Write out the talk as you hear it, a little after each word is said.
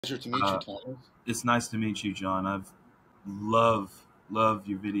Pleasure to meet you, Uh, Thomas. it's nice to meet you, John. I've love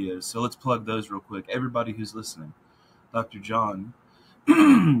your videos. So let's plug those real quick. Everybody who's listening, Dr. John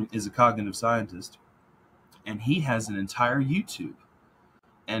is a cognitive scientist, and he has an entire YouTube.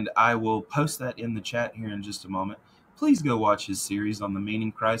 And I will post that in the chat here in just a moment. Please go watch his series on the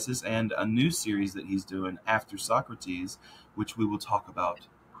meaning crisis and a new series that he's doing after Socrates, which we will talk about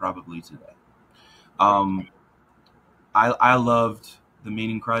probably today. Um, I loved the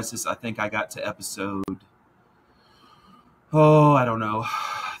meaning crisis. I think I got to episode, I don't know,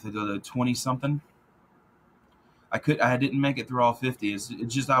 the 20 something. I didn't make it through all 50. It's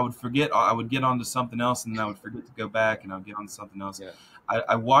just I would forget. I would get onto something else, and then I would forget to go back, and I would get on to something else. Yeah.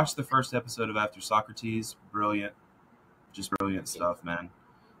 I watched the first episode of After Socrates. Brilliant, just brilliant stuff, man.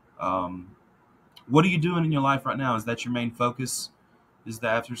 Um, what are you doing in your life right now? Is that your main focus? Is the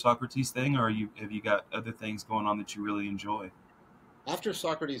After Socrates thing, or have you got other things going on that you really enjoy? After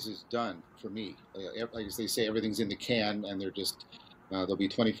Socrates is done for me, like as they say, everything's in the can, and there'll be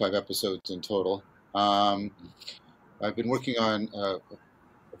 25 episodes in total. I've been working on a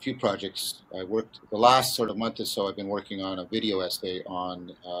few projects. I worked the last sort of month or so. I've been working on a video essay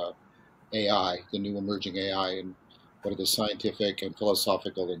on AI, the new emerging AI, and what are the scientific and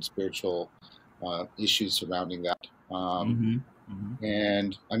philosophical and spiritual issues surrounding that. Mm-hmm. Mm-hmm.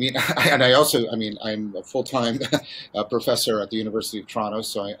 And I mean, and I also, I mean, I'm a full-time professor at the University of Toronto,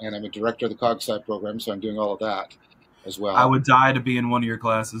 and I'm a director of the CogSci program, so I'm doing all of that as I well. would die to be in one of your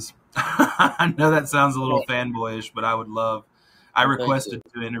classes. I know that sounds a little Well, fanboyish, but I would love. I well, thank you. requested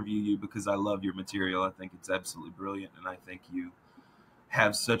to interview you because I love your material. I think it's absolutely brilliant, and I think you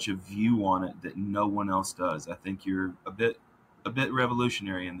have such a view on it that no one else does. I think you're a bit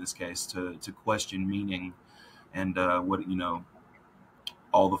revolutionary in this case to question meaning and what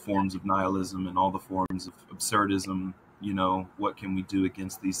all the forms of nihilism and all the forms of absurdism. What can we do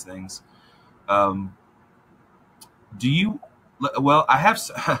against these things? Um, do you? Well, I have.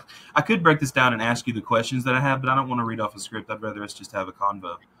 I could break this down and ask you the questions that I have, but I don't want to read off a script. I'd rather us just have a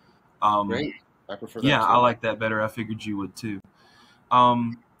convo. Um, Great. I prefer that yeah, I too. like that better. I figured you would too.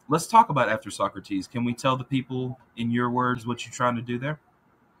 Um, let's talk about After Socrates. Can we tell the people in your words what you're trying to do there?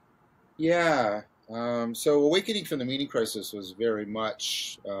 Yeah. So awakening from the meaning crisis was very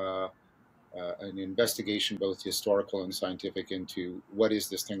much an investigation, both historical and scientific, into what is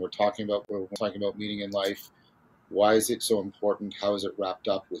this thing we're talking about. We're talking about meaning in life. Why is it so important? How is it wrapped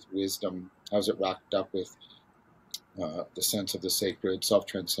up with wisdom? How is it wrapped up with the sense of the sacred,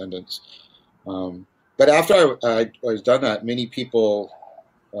 self-transcendence? But after I was done that, many people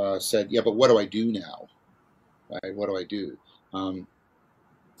said, "Yeah, but what do I do now? Right? What do I do?" Um,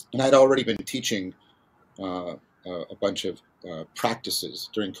 and I'd already been teaching uh, a bunch of practices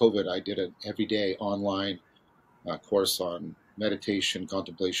during COVID. I did an everyday online course on meditation,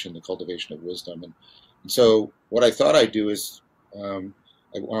 contemplation, the cultivation of wisdom, and so what I thought I'd do is I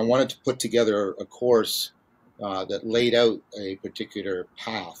wanted to put together a course that laid out a particular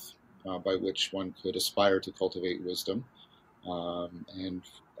path by which one could aspire to cultivate wisdom. And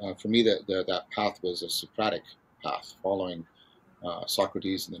for me, that path was a Socratic path, following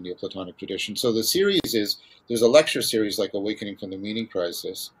Socrates and the Neoplatonic tradition. So the series is there's a lecture series like Awakening from the Meaning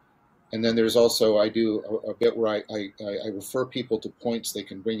Crisis, and then there's also I do a bit where I refer people to points they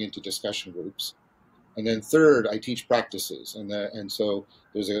can bring into discussion groups. And then third, I teach practices, and so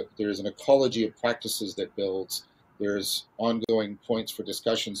there's an ecology of practices that builds. There's ongoing points for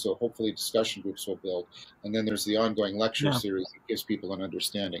discussion, so hopefully discussion groups will build. And then there's the ongoing lecture Yeah, series that gives people an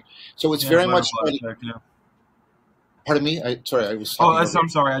understanding. So it's yeah, very much. butterfly effect. Yeah. Pardon me. Sorry, I was Oh, talking over. I'm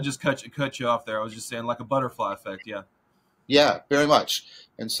sorry. I just cut you off there. I was just saying like a butterfly effect. Yeah. Yeah, very much.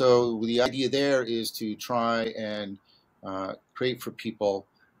 And so the idea there is to try and create for people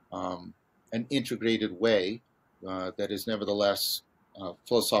an integrated way that is nevertheless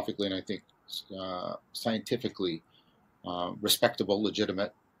philosophically and I think scientifically respectable,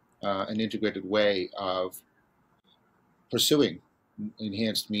 legitimate, an integrated way of pursuing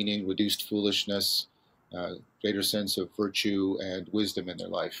enhanced meaning, reduced foolishness, uh, greater sense of virtue and wisdom in their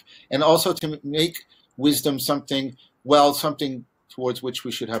life. And also to make wisdom something, well, something towards which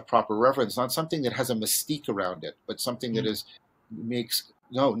we should have proper reverence, not something that has a mystique around it, but something that Mm. is makes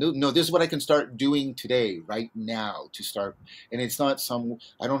no, this is what I can start doing today, right now, to start. And it's not some,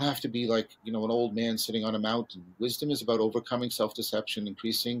 I don't have to be like, an old man sitting on a mountain. Wisdom is about overcoming self-deception,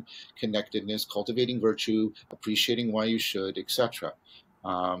 increasing connectedness, cultivating virtue, appreciating why you should, etc.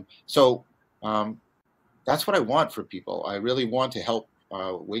 So that's what I want for people. I really want to help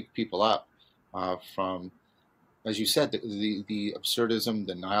wake people up from, as you said, the absurdism,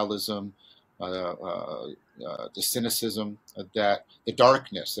 the nihilism, the cynicism, that the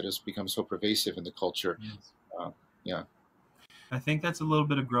darkness that has become so pervasive in the culture. Yes. Uh, yeah. I think that's a little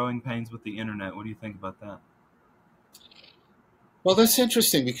bit of growing pains with the internet. What do you think about that? Well, that's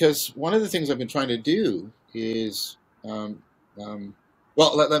interesting because one of the things I've been trying to do is, um, um,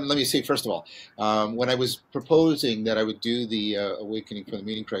 well, let me say first of all, when I was proposing that I would do the Awakening from the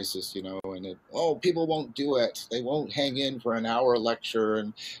Meaning Crisis, and people won't do it, they won't hang in for an hour lecture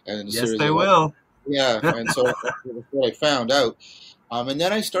and a Yes, series they of will. yeah, and so that's what I found out. And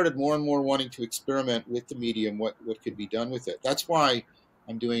then I started more and more wanting to experiment with the medium, what could be done with it. That's why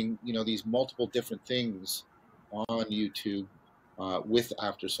I'm doing, these multiple different things on YouTube with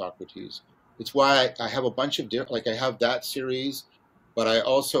After Socrates. It's why I have a bunch of different, like I have that series, but I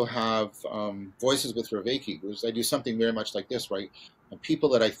also have Voices with Vervaeke, which I do something very much like this, right? People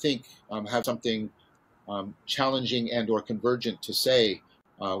that I think have something challenging and or convergent to say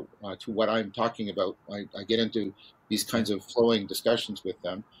to what I'm talking about. I get into these Okay. kinds of flowing discussions with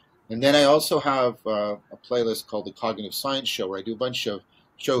them. And then I also have a playlist called the Cognitive Science Show, where I do a bunch of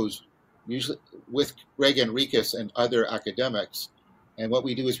shows, usually with Greg Enriquez and other academics. And what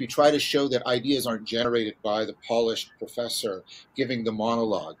we do is we try to show that ideas aren't generated by the polished professor giving the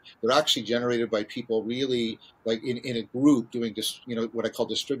monologue. They're actually generated by people really like in a group doing this, what I call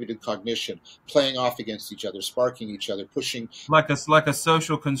distributed cognition, playing off against each other, sparking each other, pushing. Like a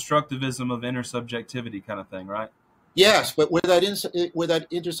social constructivism of intersubjectivity kind of thing, right? Yes, but where that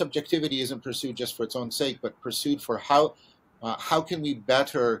intersubjectivity isn't pursued just for its own sake, but pursued for how can we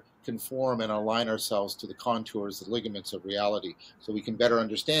better conform and align ourselves to the contours, the ligaments of reality, so we can better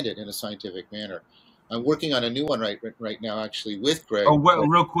understand it in a scientific manner. I'm working on a new one right now, actually, with Oh, Greg. well,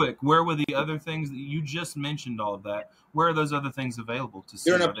 real quick, where were the other things that you just mentioned? All of that. Where are those other things available to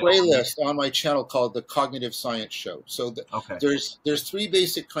They're in see? a Are they all on playlist on my channel called the Cognitive Science Show. So Okay. there's three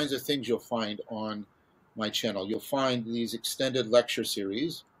basic kinds of things you'll find on my channel. You'll find these extended lecture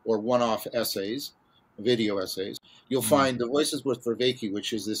series or one-off essays, video essays. You'll Mm. find the Voices with Vervaeke,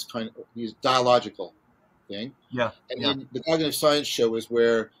 which is this kind of these dialogical thing, Yeah. and Yeah. then the Cognitive Science Show is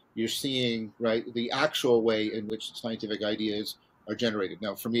where you're seeing right the actual way in which scientific ideas are generated.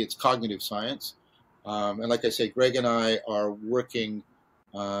 Now, for me, it's cognitive science, and like I say, Greg and I are working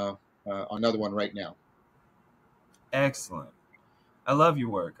on another one right now. Excellent. I love your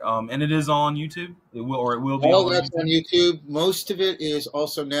work. And it is all on YouTube. It will be All all on that's on YouTube. YouTube. Most of it is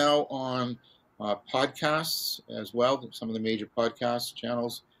also now on podcasts as well. Some of the major podcast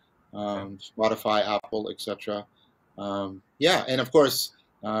channels, Okay. Spotify, Apple, etc. Yeah, and of course,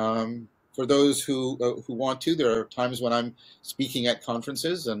 for those who want to, there are times when I'm speaking at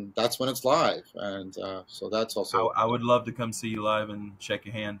conferences, and that's when it's live, and so that's also. I would love to come see you live and shake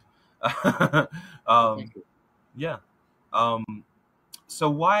your hand. Thank um, you. yeah. Um, so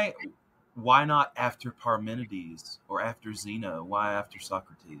why not after Parmenides or after Zeno? Why after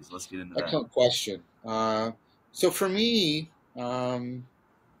Socrates? Let's get into that. Excellent question. So for me,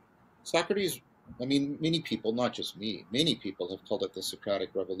 Socrates, I mean, many people, not just me, many people have called it the Socratic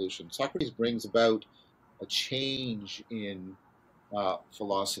Revolution. Socrates brings about a change in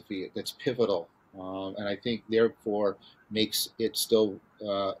philosophy that's pivotal, and I think therefore makes it still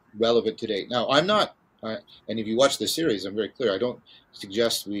relevant today. Now, I'm not, and if you watch the series, I'm very clear. I don't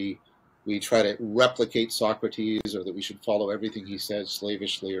suggest we try to replicate Socrates or that we should follow everything he says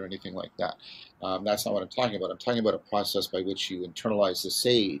slavishly or anything like that. That's not what I'm talking about. I'm talking about a process by which you internalize the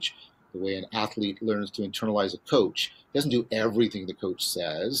sage, the way an athlete learns to internalize a coach. He doesn't do everything the coach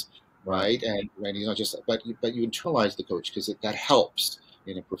says, Right. right? And he's not just, but you internalize the coach because that helps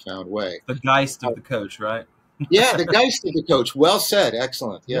in a profound way. The Geist of the coach, right? Yeah, the Geist of the coach. Well said.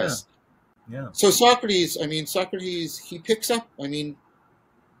 Excellent. Yeah. Yes. Yeah. So Socrates, Socrates, he picks up.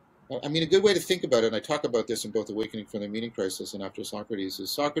 A good way to think about it, and I talk about this in both Awakening from the Meaning Crisis and After Socrates, is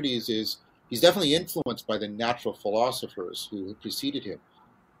Socrates is he's definitely influenced by the natural philosophers who preceded him,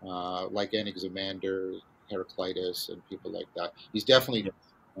 like Anaximander, Heraclitus, and people like that. He's definitely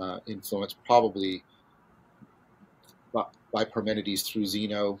Yeah. influenced, probably by Parmenides through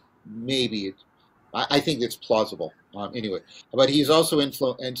Zeno. Maybe I think it's plausible. Anyway, but he's also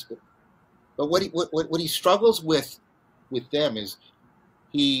influenced. But what he struggles with them is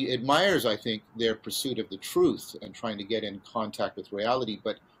he admires, I think, their pursuit of the truth and trying to get in contact with reality,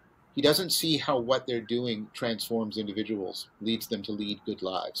 but he doesn't see how what they're doing transforms individuals, leads them to lead good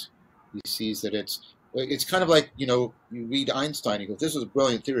lives. He sees that it's kind of like, you read Einstein, he goes, this is a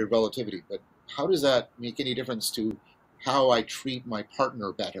brilliant theory of relativity, but how does that make any difference to how I treat my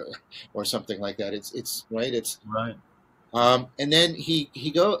partner better or something like that? It's right. Right. And then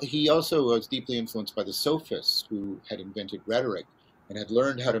he also was deeply influenced by the sophists who had invented rhetoric and had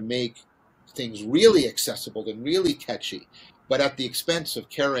learned how to make things really accessible and really catchy, but at the expense of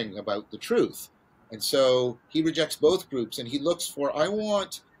caring about the truth. And so he rejects both groups, and he looks for, I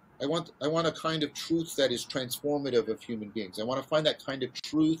want a kind of truth that is transformative of human beings. I want to find that kind of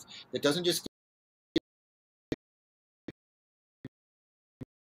truth that doesn't just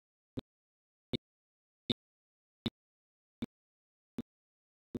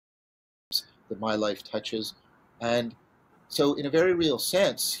that my life touches. And so, in a very real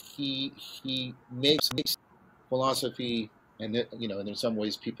sense, he makes philosophy, and and in some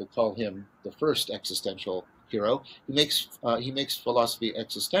ways, people call him the first existential hero. He makes philosophy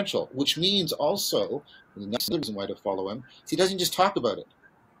existential, which means also the next reason why to follow him is he doesn't just talk about it;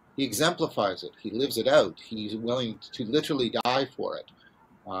 he exemplifies it. He lives it out. He's willing to literally die for it,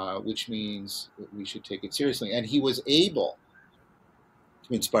 which means that we should take it seriously. And he was able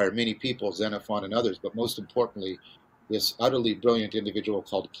to inspire many people, Xenophon and others, but most importantly, this utterly brilliant individual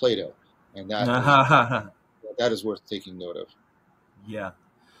called Plato, and that is worth taking note of. Yeah.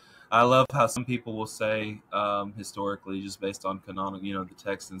 I love how some people will say, historically, just based on canonical, the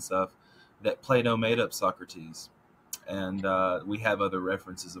text and stuff, that Plato made up Socrates. And we have other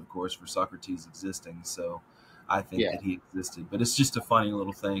references, of course, for Socrates existing. So I think Yeah, that he existed. But it's just a funny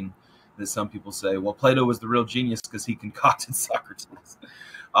little thing that some people say, well, Plato was the real genius because he concocted Socrates.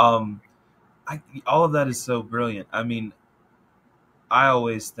 Um, all of that is so brilliant. I mean, I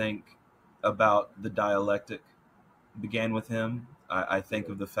always think about the dialectic began with him. I think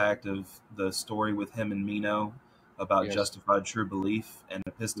of the fact of the story with him and Meno about yes, justified true belief and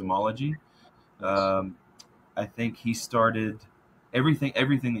yes, epistemology. yes. Um, I think he started everything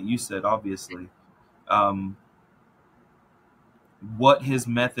that you said, obviously. Um, what his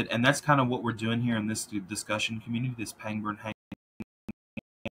method, and that's kind of what we're doing here in this discussion community, this Pangburn hang.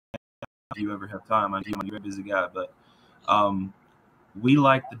 If you ever have time, I know you're a busy guy, but um, we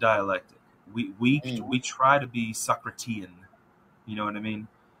like the dialectic. We Mm. try to be Socratean. You know what I mean?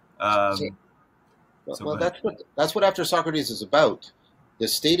 So, Um, so go well, ahead. that's what After Socrates is about. The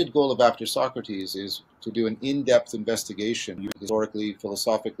stated goal of After Socrates is to do an in-depth investigation, historically,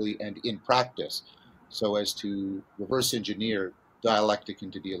 philosophically, and in practice, so as to reverse engineer dialectic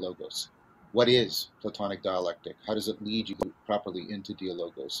into dialogos. What is Platonic dialectic? How does it lead you properly into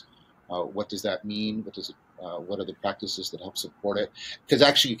dialogos? What does that mean? What are the practices that help support it? Because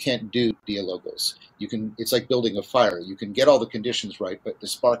actually, you can't do dialogos. You can. It's like building a fire. You can get all the conditions right, but the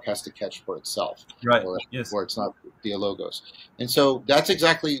spark has to catch for itself, Right. or Yes. it's not dialogos. And so that's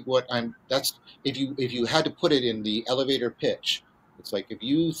exactly what I'm. That's if you had to put it in the elevator pitch, it's like if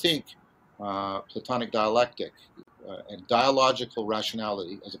you think Platonic dialectic and dialogical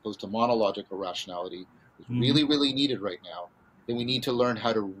rationality, as opposed to monological rationality, is Hmm. really needed right now, then we need to learn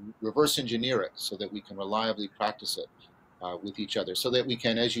how to reverse engineer it so that we can reliably practice it with each other, so that we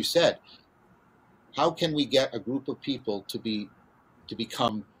can, as you said, how can we get a group of people to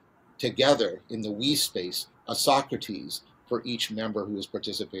become together in the we space a Socrates for each member who is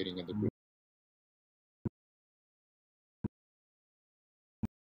participating in the group?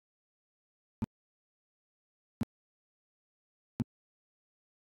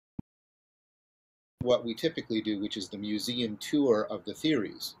 What we typically do, which is the museum tour of the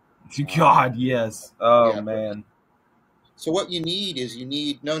theories. God, yes. Oh Yeah. man. So what you need is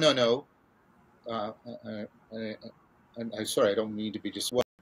no. Uh, uh, uh, I'm sorry, I don't mean to be just sort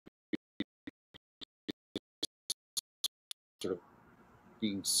of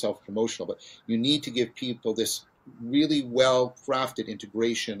being self-promotional, but you need to give people this really well-crafted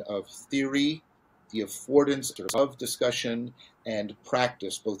integration of theory, the affordance of discussion, and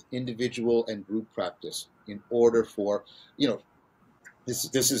practice, both individual and group practice, in order for you know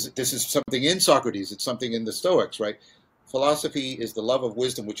this is something in Socrates. It's something in the Stoics, right? Philosophy is the love of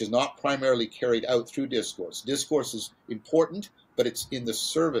wisdom, which is not primarily carried out through discourse. Discourse is important, but it's in the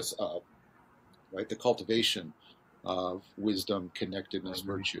service of, right, the cultivation of wisdom, I connectedness,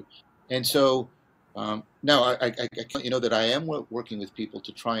 agree. virtue. And so now I can, that I am working with people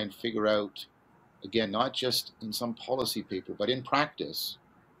to try and figure out, again, not just in some policy paper, but in practice,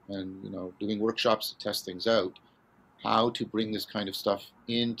 and doing workshops to test things out, how to bring this kind of stuff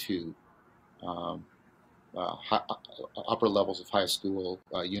into um, high, upper levels of high school,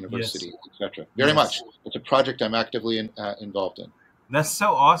 Yes. university, etc. Very much. Yes. It's a project I'm actively involved in. That's so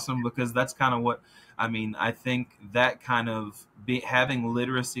awesome because that's kind of what I mean. I think that kind of having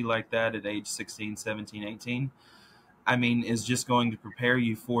literacy like that at age 16, 17, 18, I mean, is just going to prepare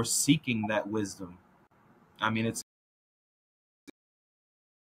you for seeking that wisdom. I mean, it's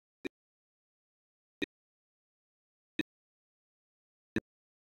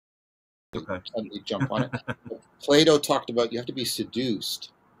okay. Suddenly jump on it. Plato talked about you have to be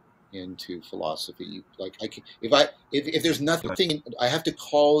seduced into philosophy. Like if there's nothing, I have to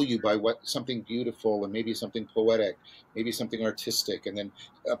call you by something beautiful and maybe something poetic, maybe something artistic, and then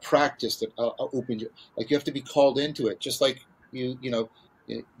a practice that opens you. Like you have to be called into it, just like you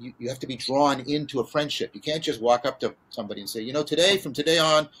have to be drawn into a friendship. You can't just walk up to somebody and say, from today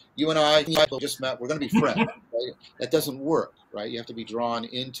on, you and I just met. We're going to be friends. Right? That doesn't work, right? You have to be drawn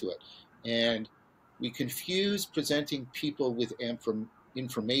into it, and we confuse presenting people with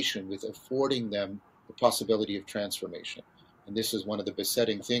information with affording them the possibility of transformation. And this is one of the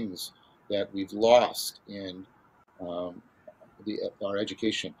besetting things that we've lost in um, our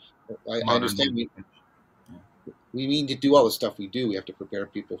education. I Modern understand education. we need to do all the stuff we do. We have to prepare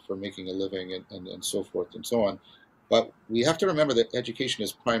people for making a living and so forth and so on. But we have to remember that education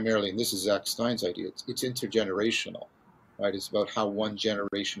is primarily, and this is Zach Stein's idea, it's intergenerational, right? It's about how one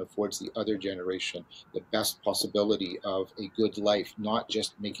generation affords the other generation the best possibility of a good life, not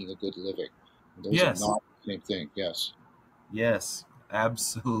just making a good living. And those are Yes. not the same thing. Yes. Yes.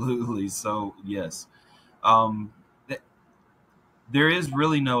 Absolutely. So yes. Um, there is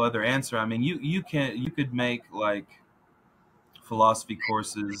really no other answer. I mean, you could make like philosophy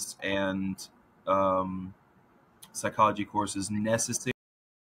courses and um, psychology courses necessary.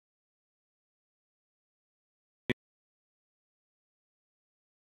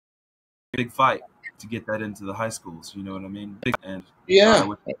 Big fight to get that into the high schools. You know what I mean? And I Yeah.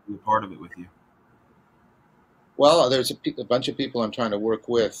 would be a part of it with you. Well, there's a bunch of people I'm trying to work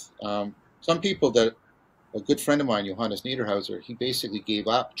with. Some people that a good friend of mine, Johannes Niederhauser, he basically gave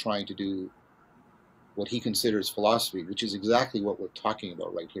up trying to do what he considers philosophy, which is exactly what we're talking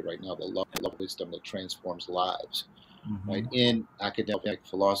about right here, right now, the love of wisdom that transforms lives, Hmm. right, in academic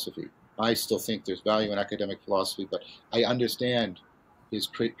philosophy. I still think there's value in academic philosophy, but I understand his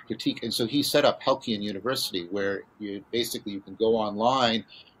critique. And so he set up Halkian University, where you can go online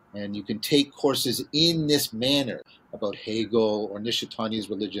and you can take courses in this manner about Hegel or Nishitani's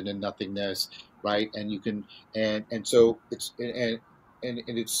religion and nothingness, right? And you can, and so it's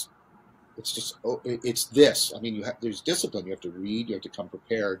just it's this. I mean, there's discipline. You have to read. You have to come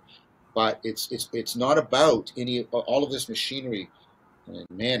prepared, but it's not about any all of this machinery. And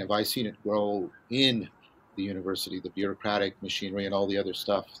man, have I seen it grow in the university, the bureaucratic machinery, and all the other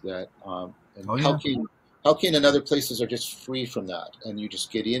stuff that and Oh yeah. Helkin and other places are just free from that, and you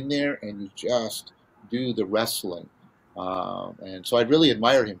just get in there and you just do the wrestling. And so I really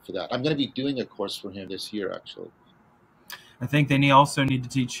admire him for that. I'm going to be doing a course for him this year, actually. I think they also need to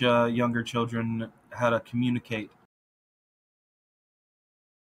teach younger children how to communicate.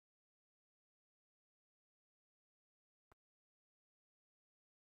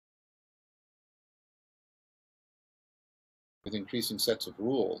 With increasing sets of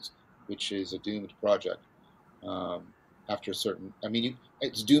rules, which is a doomed project. Um, After a certain, I mean,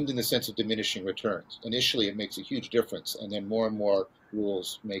 it's doomed in the sense of diminishing returns. Initially, it makes a huge difference, and then more and more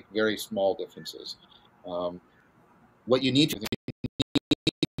rules make very small differences. Um, what you need to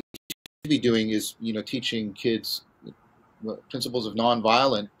be doing is, teaching kids principles of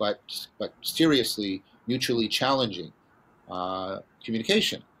nonviolent, but seriously mutually challenging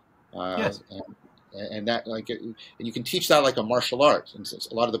communication, Yes. and that and you can teach that like a martial art. And since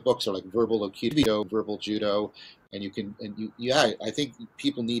a lot of the books are like verbal aikido, verbal judo, and yeah, I think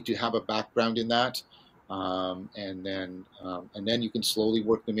people need to have a background in that, and then you can slowly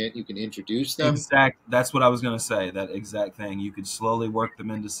work them in. You can introduce them. Exact. That's what I was going to say. That exact thing. You could slowly work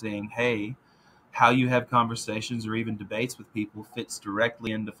them into seeing, hey, how you have conversations or even debates with people fits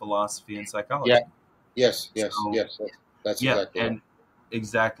directly into philosophy and Yeah. psychology. Yes. Yes. So Yes. That's yeah, exactly right. and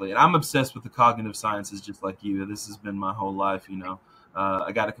exactly. And I'm obsessed with the cognitive sciences, just like you. This has been my whole life.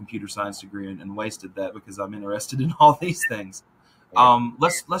 I got a computer science degree and wasted that because I'm interested in all these things. Right.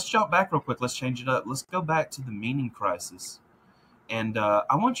 Let's jump back real quick. Let's change it up. Let's go back to the meaning crisis, and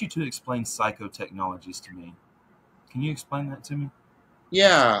I want you to explain psychotechnologies to me. Can you explain that to me?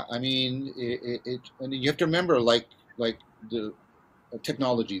 Yeah, I mean, and you have to remember, like the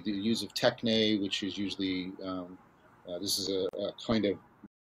technology, the use of techne, which is usually this is a kind of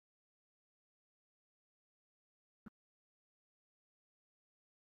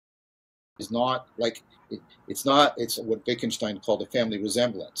is not like it's not it's what Wittgenstein called a family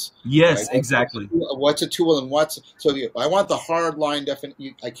resemblance, right? Yes, exactly. What's a tool and what's so I want the hard line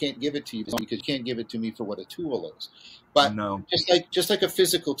definition. I can't give it to you because you can't give it to me for what a tool is, but No. just like a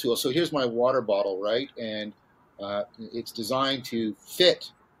physical tool. So here's my water bottle, right? And it's designed to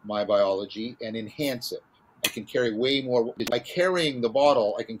fit my biology and enhance it. I can carry way more by carrying the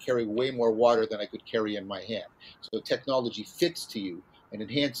bottle. I can carry way more water than I could carry in my hand. So technology fits to you and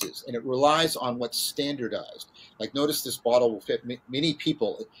enhances, and it relies on what's standardized. Like, notice this bottle will fit many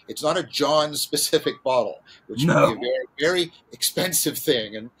people. It's not a John specific bottle, which would be a No. very, very expensive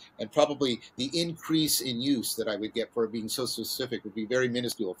thing, and probably the increase in use that I would get for being so specific would be very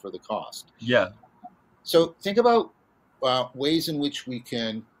minuscule for the cost. Yeah. So think about ways in which we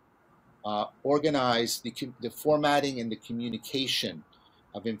can organize the formatting and the communication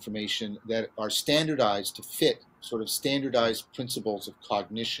of information that are standardized to fit sort of standardized principles of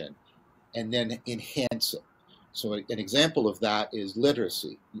cognition, and then enhance it. So an example of that is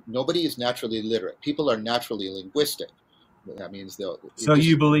literacy. Nobody is naturally literate. People are naturally linguistic. That means they'll. So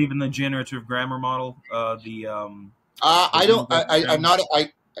you believe in the generative grammar model? The I don't. universal I'm grammar? not.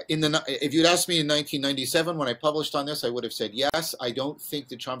 If you'd asked me in 1997 when I published on this, I would have said yes. I don't think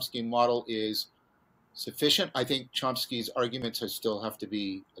the Chomsky model is sufficient. I think Chomsky's arguments still have to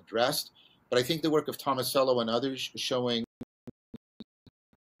be addressed, but I think the work of Tomasello and others showing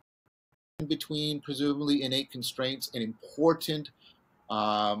between presumably innate constraints and important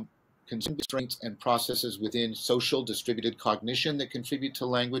constraints and processes within social distributed cognition that contribute to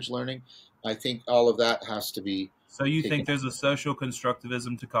language learning, I think all of that has to be So you taken think there's a social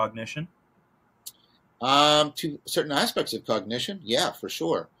constructivism to cognition? to certain aspects of cognition. Yeah, for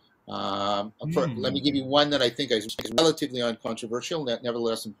sure. Let me Hmm. give you one that I think is relatively uncontroversial,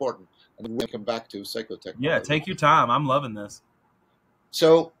 nevertheless important, and then we'll come back to Yeah, psychotechnology. take your time. I'm loving this.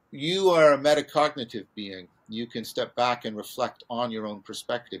 So you are a metacognitive being. You can step back and reflect on your own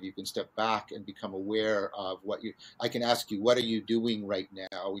perspective. You can step back and become aware of what you. I can ask you, what are you doing right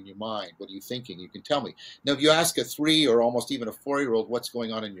now in your mind? What are you thinking? You can tell me. Now, if you ask a 3 or almost even a 4-year-old what's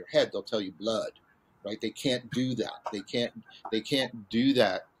going on in your head, they'll tell you blood, right? They can't do that. They can't do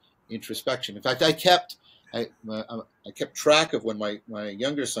that introspection. In fact, I kept track of when my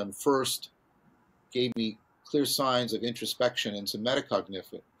younger son first gave me clear signs of introspection and some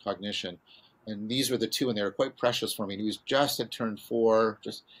metacognition. And these were the two, and they were quite precious for me. And he was just had turned 4.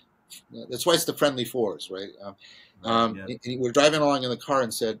 Just that's why it's the friendly 4s, right? Right. Yeah. And we were driving along in the car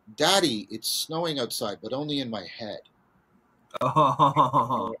and said, "Daddy, it's snowing outside, but only in my head."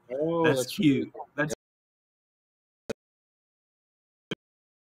 Oh, Oh, that's that's really cute. That's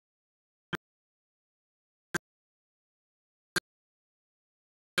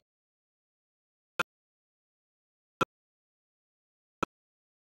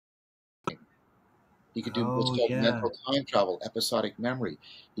He could do what's oh called yeah, mental time travel, episodic memory.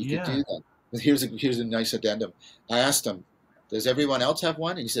 He could yeah. do that. But here's a nice addendum. I asked him, "Does everyone else have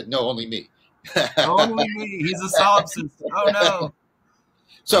one?" And he said, "No, only me." Only me. He's a solipsist. Oh no. I'm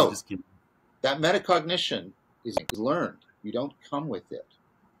So just kidding. that metacognition is learned. You don't come with it.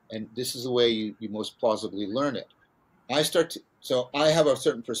 And this is the way you most plausibly learn it. So I have a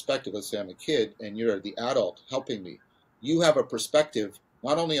certain perspective. Let's say I'm a kid and you're the adult helping me. You have a perspective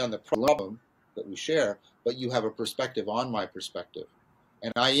not only on the problem that we share, but you have a perspective on my perspective.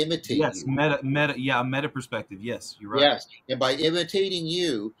 And I imitate Yes, you. meta. Yeah, meta perspective. Yes, you're right. Yes. And by imitating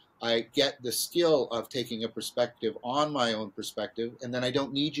you, I get the skill of taking a perspective on my own perspective, and then I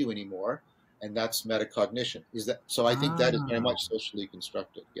don't need you anymore. And that's metacognition. Is that so? I think that is very Ah, much socially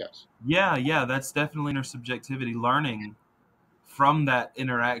constructed. Yes. yeah, yeah. That's definitely intersubjectivity. Learning from that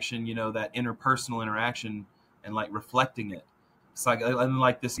interaction, that interpersonal interaction, and like reflecting it. It's like in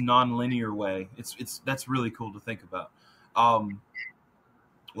like this non-linear way. It's that's really cool to think about. Um,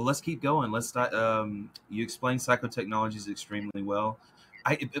 well, let's keep going. Let's start. You explained psychotechnologies extremely well.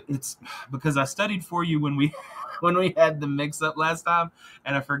 It's because I studied for you when we when we had the mix up last time,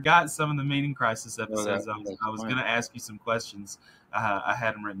 and I forgot some of the meaning crisis No, episodes. that's I was fine. going to ask you some questions. I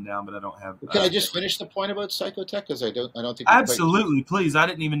had them written down, but I don't have. Well, can I just finish the point about psychotech? Because I don't think we quite. Absolutely, please. I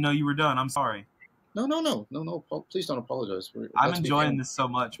didn't even know you were done. I'm sorry. No. Please don't apologize. I'm Let's be enjoying friends. this so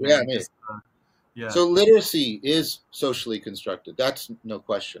much, Yeah, man. me. Just yeah. So literacy is socially constructed. That's no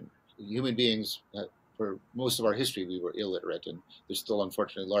question. Human beings, for most of our history, we were illiterate, and there's still,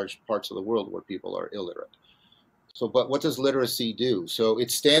 unfortunately, large parts of the world where people are illiterate. So, but what does literacy do? So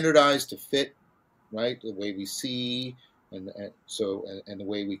it's standardized to fit, right, the way we see, and the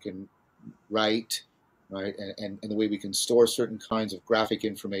way we can write, right, and the way we can store certain kinds of graphic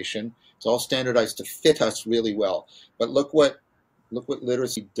information. It's all standardized to fit us really well. But look what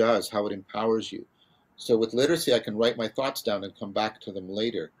literacy does, how it empowers you. So with literacy, I can write my thoughts down and come back to them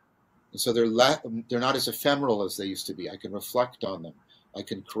later. And so they're not as ephemeral as they used to be. I can reflect on them. I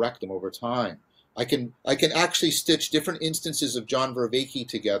can correct them over time. I can actually stitch different instances of John Vervaeke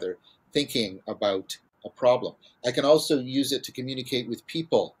together, thinking about a problem. I can also use it to communicate with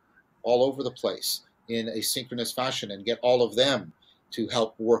people all over the place in a synchronous fashion and get all of them to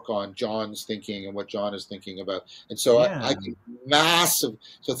help work on John's thinking and what John is thinking about. And so I Yeah. think massive.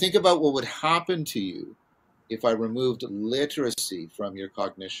 So think about what would happen to you if I removed literacy from your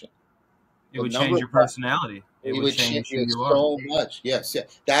cognition. It The would number change of your personality. It it would would change change who it you are. so much. Yes, yeah.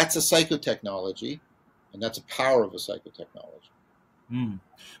 That's a psychotechnology, and that's a power of a psychotechnology. Mm.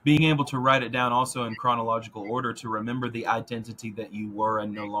 Being able to write it down also in chronological order to remember the identity that you were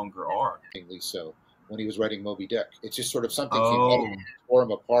and no longer are. So when he was writing Moby Dick, it's just sort of something came out of Oh, it, tore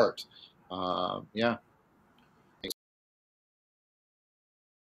him apart. Yeah.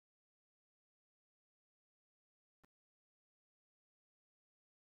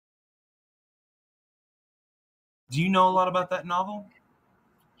 do you know a lot about that novel?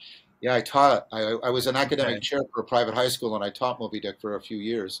 Yeah, I taught. I was an academic Okay. chair for a private high school, and I taught Moby Dick for a few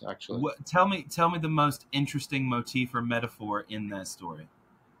years, actually. Tell me the most interesting motif or metaphor in that story.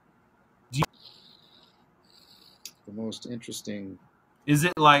 The most interesting. Is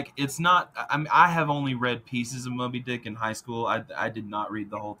it like it's not? I mean, I have only read pieces of Moby Dick in high school. I did not read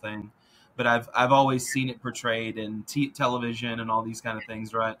the whole thing, but I've always seen it portrayed in television and all these kind of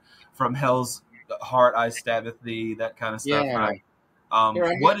things, right? From Hell's Heart, I stabbeth thee, that kind of stuff, Yeah. right?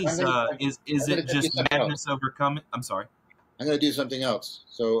 Here, What I'm is gonna it do just something else. madness overcoming? I'm sorry. I'm gonna do something else.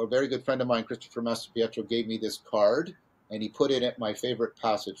 So a very good friend of mine, Christopher Mastropietro, gave me this card, and he put in it my favorite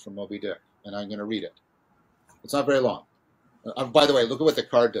passage from Moby Dick, and I'm gonna read it. It's not very long. By the way, look at what the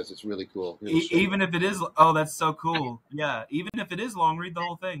card does. It's really cool. Here to show you. Even if it is, oh, that's so cool. Yeah, even if it is long, read the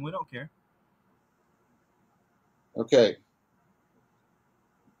whole thing. We don't care. Okay,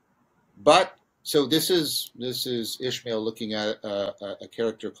 but so this is Ishmael looking at a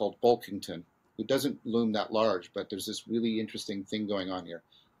character called Bulkington, who doesn't loom that large, but there's this really interesting thing going on here.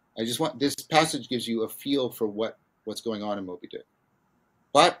 I just want this passage gives you a feel for what's going on in Moby Dick.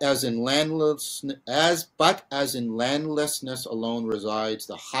 But as in landlessness alone resides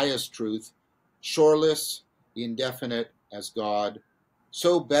the highest truth, shoreless, indefinite as God,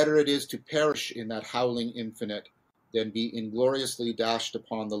 so better it is to perish in that howling infinite than be ingloriously dashed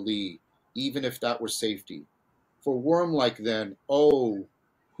upon the lee, even if that were safety. For worm-like then, oh,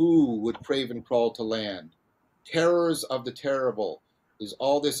 who would crave and crawl to land? Terrors of the terrible, is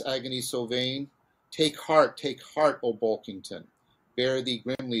all this agony so vain? Take heart, O Bulkington. Bear thee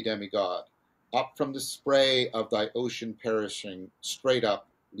grimly, demigod. Up from the spray of thy ocean perishing, straight up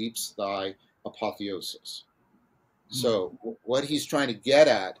leaps thy apotheosis. Mm. So, what he's trying to get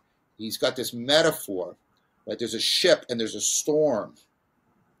at, he's got this metaphor, right? There's a ship and there's a storm.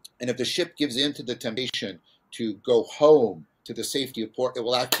 And if the ship gives in to the temptation to go home to the safety of port, it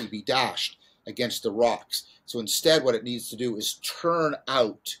will actually be dashed against the rocks. So instead, what it needs to do is turn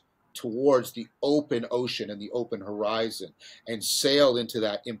out towards the open ocean and the open horizon and sail into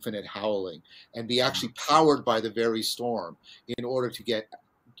that infinite howling and be actually powered by the very storm in order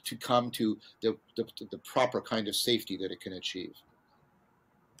to come to the proper kind of safety that it can achieve.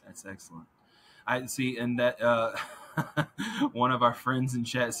 That's excellent. I see, and that one of our friends in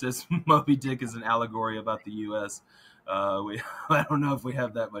chat says Moby Dick is an allegory about the U.S. I don't know if we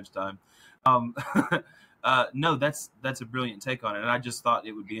have that much time. Um, no, that's a brilliant take on it, and I just thought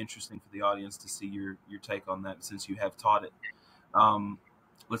it would be interesting for the audience to see your take on that since you have taught it. Um,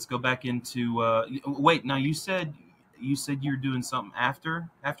 let's go back into wait. Now you said you're doing something after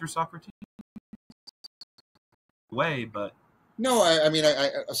Socrates way, but No, I mean,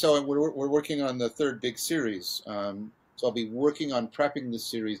 so we're working on the third big series. So I'll be working on prepping the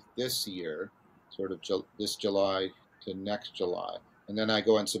series this year, sort of this July to next July, and then I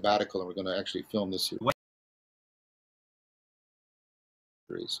go on sabbatical, and we're going to actually film the series.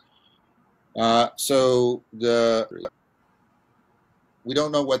 So we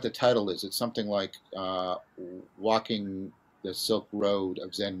don't know what the title is. It's something like "Walking the Silk Road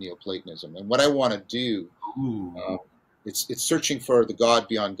of Zen Neoplatonism," and what I want to do. ooh, Uh, it's searching for the God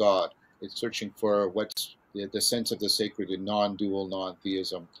beyond God. It's searching for what's the sense of the sacred in non-dual,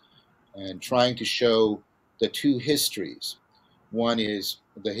 non-theism, and trying to show the two histories. One is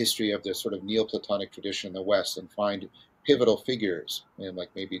the history of the sort of Neoplatonic tradition in the West, and find pivotal figures, like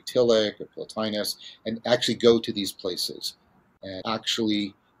maybe Tillich or Plotinus, and actually go to these places and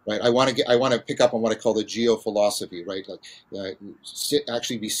actually. Right, I want to pick up on what I call the geophilosophy, right? Like,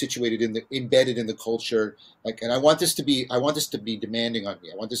 actually be situated embedded in the culture, and I want this to be demanding on me.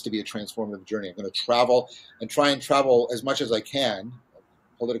 I want this to be a transformative journey. I'm going to travel and try and travel as much as I can.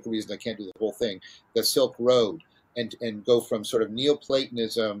 Political reasons I can't do the whole thing. The Silk Road, and go from sort of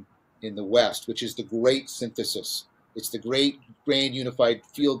Neoplatonism in the West, which is the great synthesis. It's the great grand unified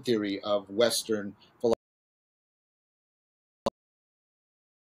field theory of Western philosophy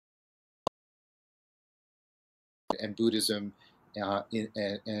and Buddhism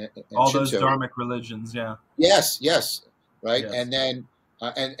and All those Shinto. dharmic religions, yeah. Yes, yes, right. Yes. And then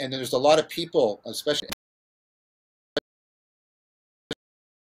and there's a lot of people, especially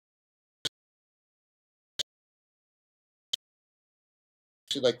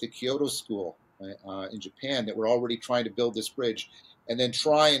like the Kyoto School in Japan, that were already trying to build this bridge, and then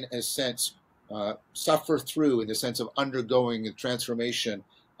try and, in a sense, suffer through in the sense of undergoing the transformation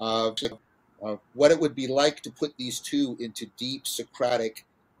of what it would be like to put these two into deep Socratic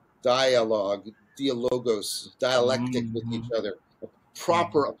dialogue, dialogos, dialectic with each Mm-hmm. other,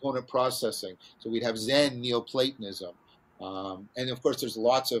 proper Mm-hmm. opponent processing. So we'd have Zen Neoplatonism. And of course, there's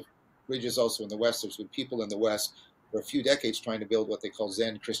lots of bridges also in the West. There's been people in the West for a few decades trying to build what they call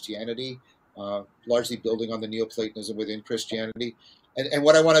Zen Christianity, largely building on the Neoplatonism within Christianity. And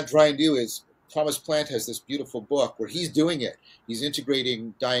what I want to try and do is, Thomas Plant has this beautiful book where he's doing it. He's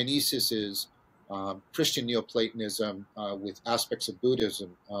integrating Dionysius's Christian Neoplatonism with aspects of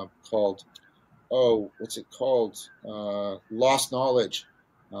Buddhism called, oh, what's it called? Lost Knowledge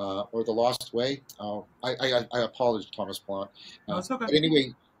or The Lost Way. Oh, I apologize, Thomas Plant. No, it's okay. But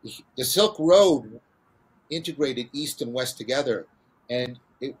anyway, the Silk Road integrated East and West together, and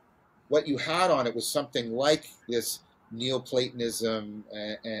what you had on it was something like this Neoplatonism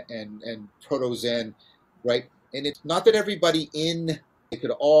and Proto Zen, right? And it's not that everybody in they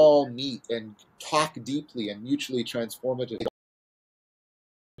could all meet and talk deeply and mutually transformative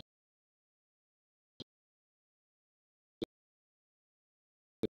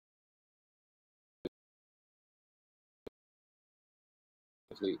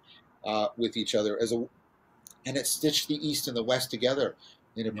with each other and it stitched the East and the West together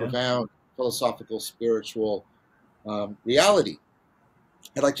in a Yeah. profound philosophical, spiritual reality.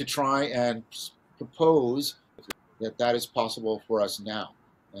 I'd like to try and propose that that is possible for us now,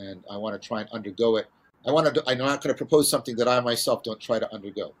 and I want to try and undergo it. I'm not going to propose something that I myself don't try to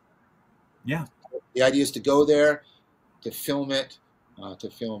undergo. Yeah. The idea is to go there, to film it,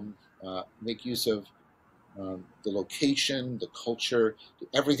 make use of the location, the culture,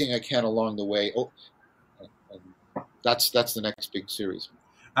 everything I can along the way. Oh, and that's the next big series.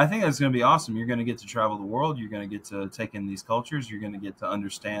 I think that's going to be awesome. You're going to get to travel the world. You're going to get to take in these cultures. You're going to get to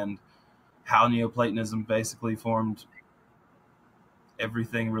understand how Neoplatonism basically formed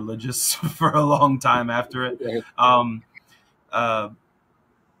everything religious for a long time after it. Um, uh,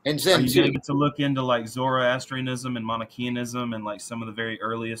 And are Zen you going to too. get to look into like Zoroastrianism and Manichaeanism and like some of the very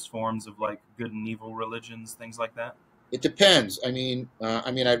earliest forms of like good and evil religions, things like that? It depends. I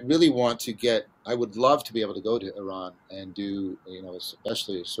really want to get. I would love to be able to go to Iran and do,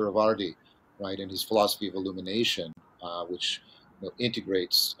 especially Suravardi, right, and his philosophy of illumination, which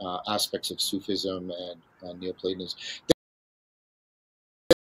integrates aspects of Sufism and Neoplatonism.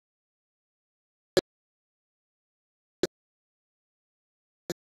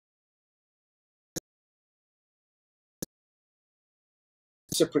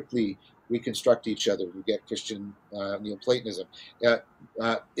 Reciprocally reconstruct each other. You get Christian Neoplatonism.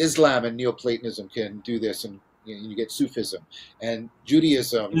 Islam and Neoplatonism can do this, and you get Sufism and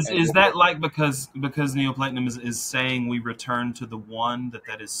Judaism and Is that like because Neoplatonism is saying we return to the one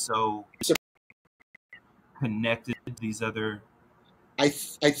that is so connected to these other. I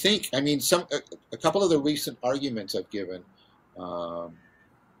think a couple of the recent arguments I've given um,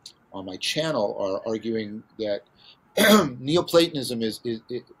 on my channel are arguing that Neoplatonism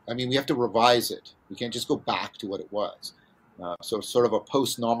we have to revise it. We can't just go back to what it was. So sort of a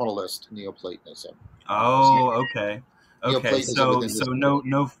post-nominalist Neoplatonism. Oh, okay, okay. Neoplatonism So within this so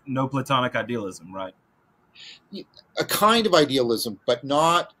no Platonic idealism, right? a kind of idealism, but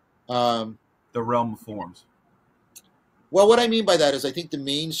not. Um, The realm of forms. well, what I mean by that is I think the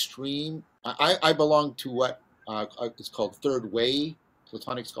mainstream. I belong to what is called third way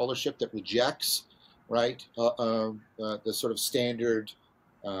Platonic scholarship that rejects, right, the sort of standard,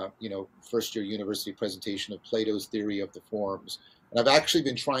 first year university presentation of Plato's theory of the forms. And I've actually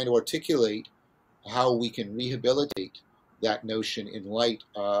been trying to articulate how we can rehabilitate that notion in light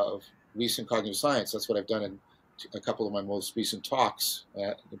of recent cognitive science. That's what I've done in a couple of my most recent talks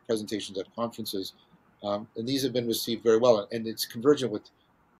and presentations at conferences. And these have been received very well. And it's convergent with,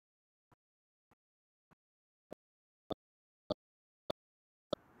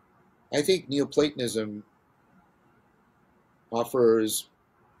 I think Neoplatonism offers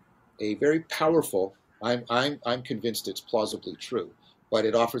a very powerful, I'm convinced it's plausibly true, but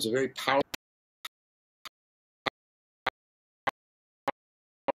it offers a very powerful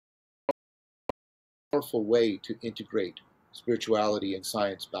way to integrate spirituality and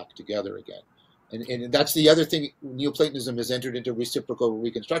science back together again. And that's the other thing Neoplatonism has entered into reciprocal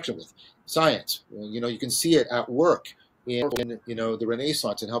reconstruction with science. You can see it at work in the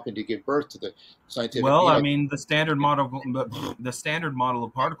Renaissance and helping to give birth to the scientific. Well, I mean, the standard model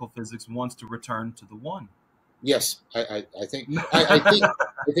of particle physics wants to return to the one. Yes, I think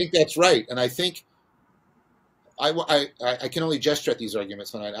that's right, and I think I can only gesture at these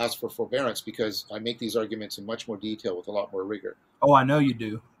arguments, and I'd ask for forbearance because I make these arguments in much more detail with a lot more rigor. Oh, I know you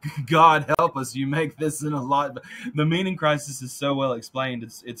do. God help us, you make this in a lot. The meaning crisis is so well explained,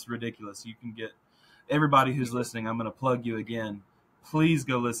 it's ridiculous. You can get everybody who's listening. I'm going to plug you again. Please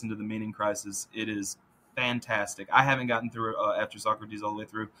go listen to the meaning crisis. It is fantastic. I haven't gotten through After Socrates all the way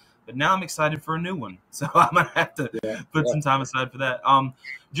through, but now I'm excited for a new one. So I'm going to have to put some time aside for that.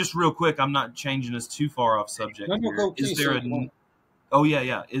 Just real quick, I'm not changing us too far off subject here. Is there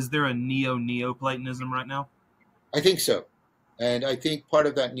Is there a Neoplatonism right now? I think so. And I think part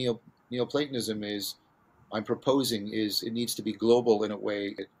of that Neoplatonism I'm proposing is it needs to be global in a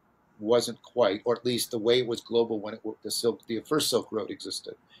way it wasn't quite, or at least the way it was global when the first Silk Road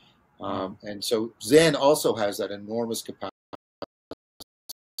existed. And so Zen also has that enormous capacity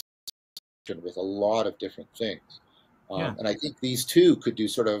with a lot of different things. And I think these two could do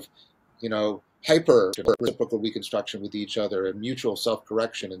sort of, hyper reciprocal reconstruction with each other and mutual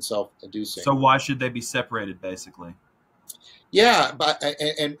self-correction and self-inducing. So why should they be separated, basically? Yeah, but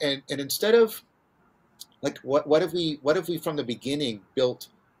and instead of what if we from the beginning built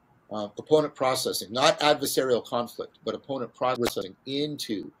opponent processing, not adversarial conflict, but opponent processing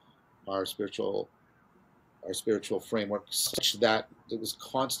into our spiritual framework, such that it was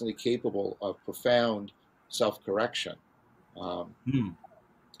constantly capable of profound self-correction. I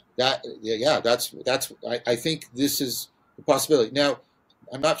think this is the possibility. Now,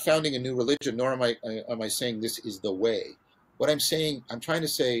 I'm not founding a new religion, nor am I saying this is the way. What I'm trying to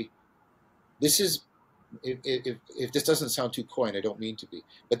say, this is, if this doesn't sound too coy, and I don't mean to be,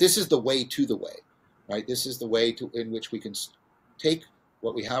 but this is the way to the way, right? This is the way in which we can take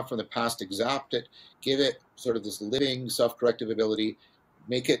what we have from the past, exapt it, give it sort of this living, self-corrective ability,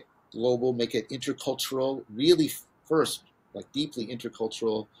 make it global, make it intercultural, really first, like deeply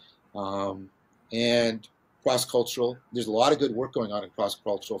intercultural, and cross-cultural. There's a lot of good work going on in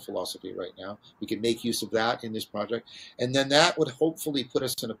cross-cultural philosophy right now. We can make use of that in this project. And then that would hopefully put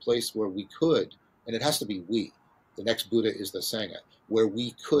us in a place where we could, and it has to be we, the next Buddha is the Sangha, where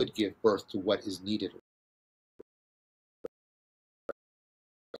we could give birth to what is needed.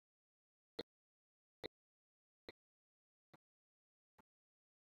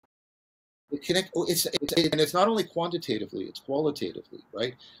 It's not only quantitatively, it's qualitatively,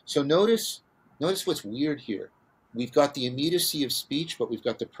 right? So notice what's weird here. We've got the immediacy of speech, but we've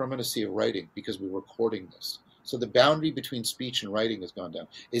got the permanency of writing because we're recording this. So the boundary between speech and writing has gone down.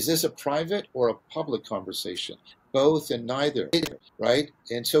 Is this a private or a public conversation? Both and neither, right?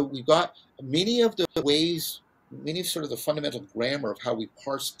 And so we've got many of the ways, many of sort of the fundamental grammar of how we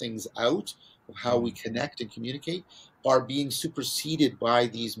parse things out, of how we connect and communicate, are being superseded by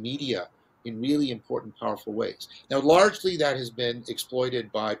these media in really important, powerful ways. Now, largely that has been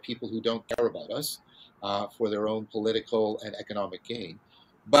exploited by people who don't care about us for their own political and economic gain.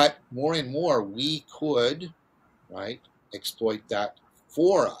 But more and more, we could, right, exploit that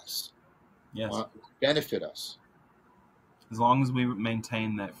for us, benefit us. As long as we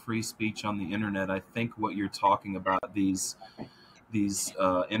maintain that free speech on the internet, I think what you're talking about, these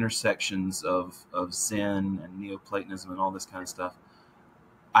intersections of Zen and Neoplatonism and all this kind of stuff,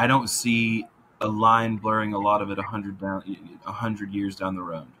 I don't see a line blurring a lot of it 100 years down the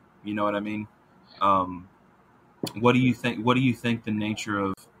road. You know what I mean? What do you think? What do you think the nature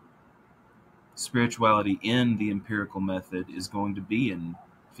of spirituality in the empirical method is going to be in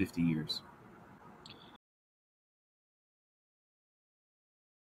 50 years?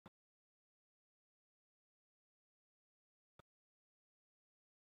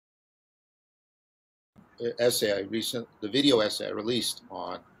 The video essay I released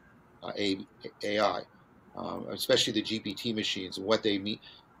on AI, especially the GPT machines and what they mean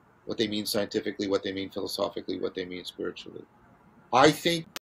scientifically, what they mean philosophically, what they mean spiritually. I think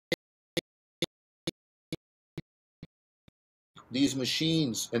these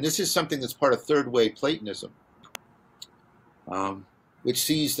machines, and this is something that's part of third way Platonism, which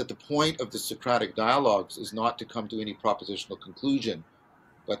sees that the point of the Socratic dialogues is not to come to any propositional conclusion,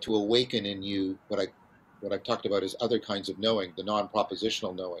 but to awaken in you what I've talked about as other kinds of knowing, the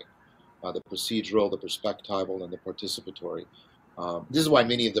non-propositional knowing, the procedural, the perspectival, and the participatory. This is why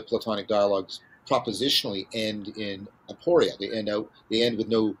many of the Platonic dialogues propositionally end in aporia. They end with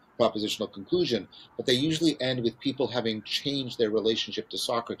no propositional conclusion, but they usually end with people having changed their relationship to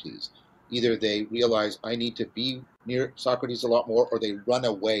Socrates either they realize I need to be near Socrates a lot more, or they run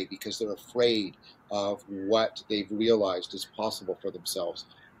away because they're afraid of what they've realized is possible for themselves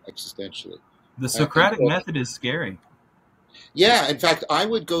existentially. The And Socratic so, method is scary. yeah, in fact, I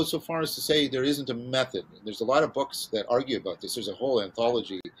would go so far as to say there isn't a method. There's a lot of books that argue about this. There's a whole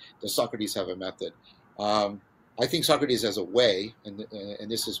anthology, Does Socrates Have a Method? Um, I think Socrates has a way, and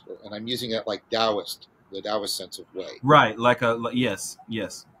this is, and I'm using it like Taoist, the Taoist sense of way. Right, yes,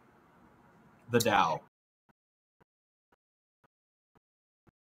 yes, the Tao.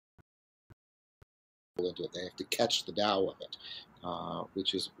 Into it, they have to catch the Tao of it,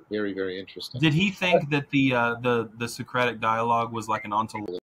 which is very, very interesting. Did he think that the Socratic dialogue was like an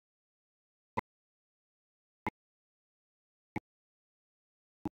ontological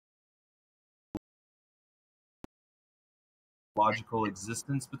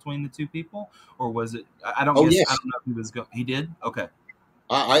existence between the two people, or was it? I don't Oh guess I yes, don't know if he was. He did. Okay,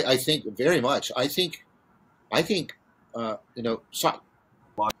 I think very much. I think so,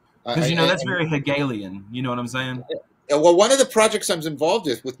 because that's I, very Hegelian. You know what I'm saying? well, one of the projects I'm involved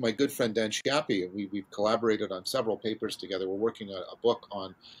with my good friend Dan Schiappi, we've collaborated on several papers together. We're working on a book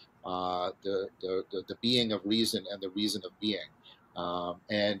on the being of reason and the reason of being.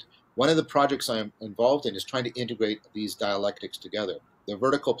 And one of the projects I'm involved in is trying to integrate these dialectics together. The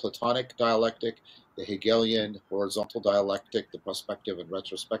vertical Platonic dialectic, the Hegelian horizontal dialectic, the prospective and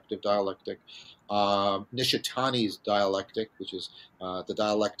retrospective dialectic, Nishitani's dialectic, which is the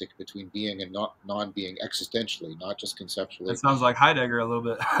dialectic between being and not non-being existentially, not just That conceptually. sounds like Heidegger a little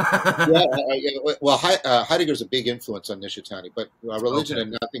bit. Yeah, well, Heidegger's a big influence on Nishitani, but Religion Okay.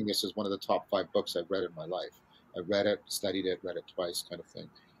 and Nothingness is one of the top 5 books I've read in my life. I've read it, studied it, read it twice, kind of thing.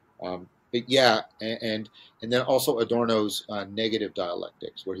 But yeah, and then also Adorno's negative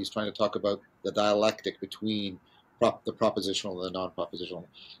dialectics, where he's trying to talk about the dialectic between the propositional and the non-propositional,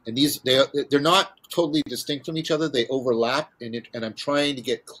 and they're not totally distinct from each other. They overlap, and I'm trying to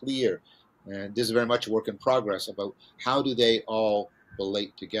get clear. And this is very much a work in progress about how do they all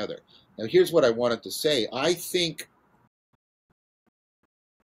relate together. Now, here's what I wanted to say. I think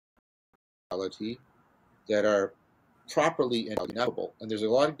that are properly ineffable, and there's a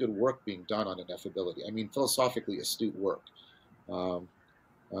lot of good work being done on ineffability. I mean, philosophically astute work. Um,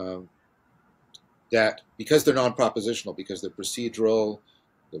 um, that because they're non-propositional, because they're procedural,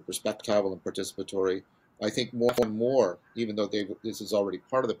 they're perspectival and participatory, I think more and more, even though this is already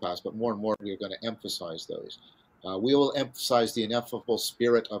part of the past, but more and more we are going to emphasize those. We will emphasize the ineffable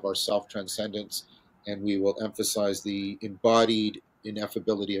spirit of our self-transcendence, and we will emphasize the embodied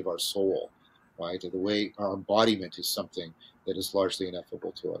ineffability of our soul, right? The way our embodiment is something that is largely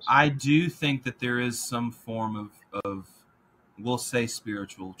ineffable to us. I do think that there is some form of we'll say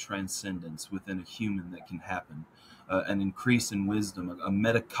spiritual transcendence within a human that can happen, an increase in wisdom, a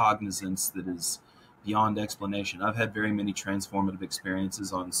metacognizance that is beyond explanation. I've had very many transformative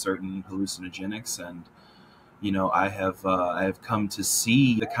experiences on certain hallucinogenics, and I have come to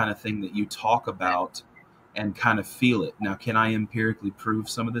see the kind of thing that you talk about and kind of feel it. Now, can I empirically prove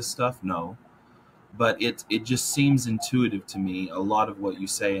some of this stuff? No, but it just seems intuitive to me. A lot of what you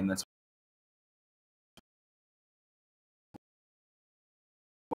say, and that's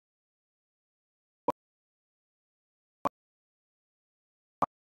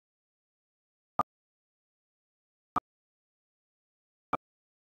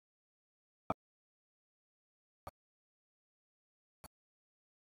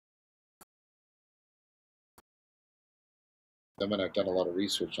I mean, I've done a lot of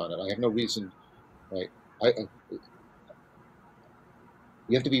research on it. I have no reason, right? I,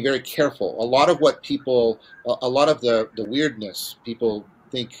 you have to be very careful. A lot of what people, a lot of the weirdness people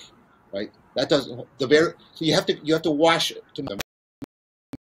think, right? That doesn't the very. So you have to wash it. To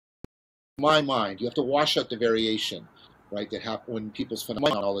my mind, you have to wash out the variation, right? That happen when people's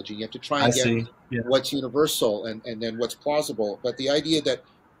phenomenology. You have to try I and get see. Yeah. what's universal and then what's plausible. But the idea that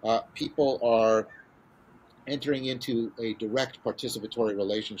people are entering into a direct participatory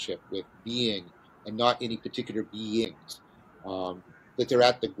relationship with being and not any particular beings. That they're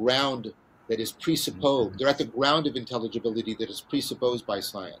at the ground that is presupposed, they're at the ground of intelligibility that is presupposed by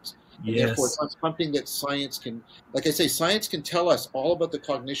science. And therefore, Yes. it's something that science can, like I say, science can tell us all about the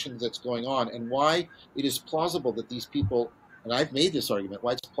cognition that's going on and why it is plausible that these people, and I've made this argument,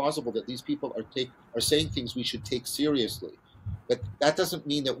 why it's plausible that these people are saying things we should take seriously. But that doesn't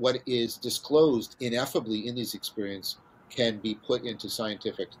mean that what is disclosed ineffably in these experiences can be put into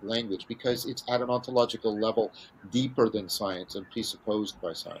scientific language because it's at an ontological level deeper than science and presupposed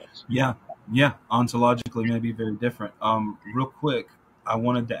by science. Yeah. Yeah. Ontologically, maybe very different. Real quick, I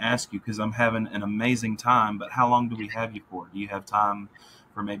wanted to ask you because I'm having an amazing time. But how long do we have you for? Do you have time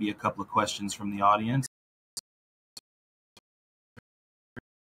for maybe a couple of questions from the audience.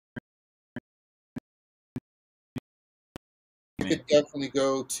 I could definitely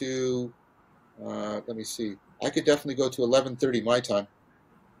go to. Let me see. I could definitely go to 11:30 my time.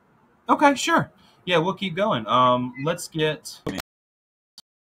 Okay, sure. Yeah, we'll keep going. Let's get.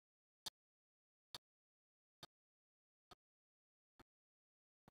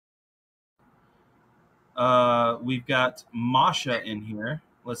 We've got Masha in here.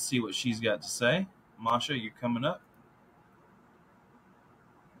 Let's see what she's got to say. Masha, you're coming up.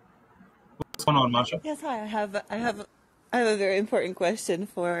 What's going on, Masha? Yes, hi. I have a very important question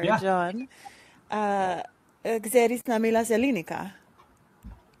for Yeah. John. Ξέρεις να μιλάς ελληνικά?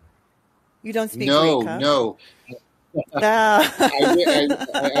 You don't speak Greek, No, huh? no.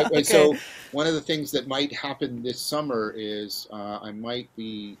 Okay. So one of the things that might happen this summer is I might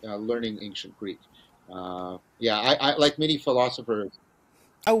be learning ancient Greek. Yeah, I like many philosophers.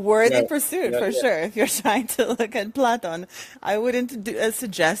 A Yeah, worthy pursuit yeah, for yeah, sure. If you're trying to look at Platon, I wouldn't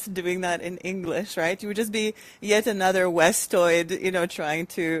suggest doing that in English, right? You would just be yet another Westoid, trying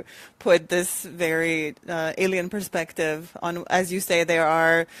to put this very alien perspective on, as you say, there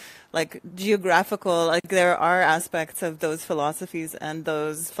are like geographical, like there are aspects of those philosophies and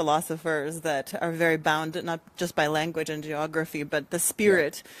those philosophers that are very bound not just by language and geography, but the yeah.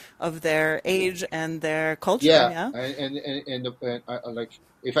 spirit of their age and their culture. Yeah, Yeah. and I like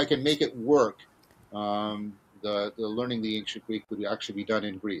if I can make it work, the learning the ancient Greek would actually be done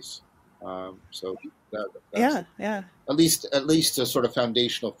in Greece. So that's Yeah. Yeah. at least a sort of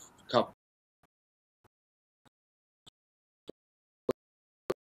foundational cup.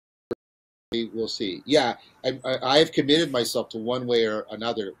 We'll see. Yeah, I have committed myself to one way or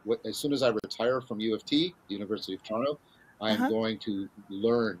another. As soon as I retire from U of T, the University of Toronto, I am Uh-huh. going to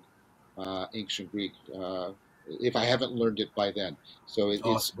learn ancient Greek. If I haven't learned it by then, so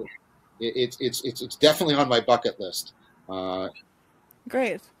Awesome. it's definitely on my bucket list. Uh,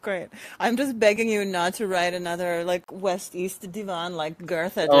 Great, great. I'm just begging you not to write another like West East divan like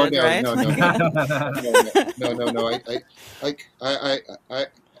Goethe oh did, no, right? no, no, Like, no, no, no, no, no. Like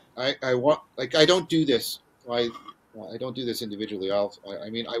I want like I don't do this. I don't do this individually. I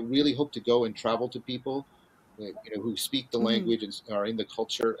mean, I really hope to go and travel to people, who speak the mhm, language and are in the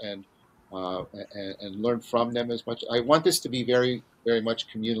culture and learn from them as much. I want this to be very, very much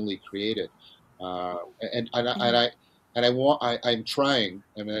communally created, uh, and mhm, I want. I'm trying.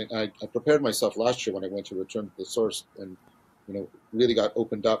 I mean, I prepared myself last year when I went to return to the source and really got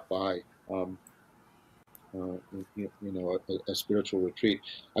opened up by um, a spiritual retreat.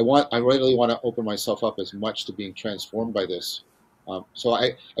 I really want to open myself up as much to being transformed by this. So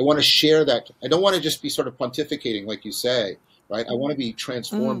I want to share that. I don't want to just be sort of pontificating, like you say, right? I want to be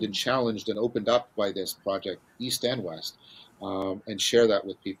transformed and mhm. challenged and opened up by this project, East and West, and share that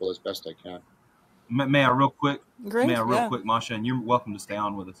with people as best I can. May I real quick? May I Great, real yeah. quick, Masha, and you're welcome to stay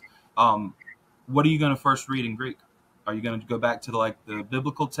on with us. Um, what are you going to first read in Greek? Are you going to go back to like the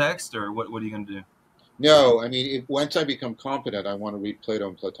biblical text, or what are you going to do? No, I mean, once I become competent, I want to read Plato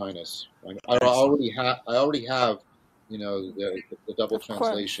and Plotinus. Excellent. I already have, the double Of course.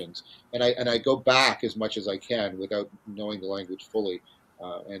 translations, and I go back as much as I can without knowing the language fully,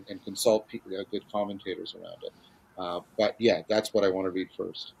 and consult good commentators around it. But yeah, that's what I want to read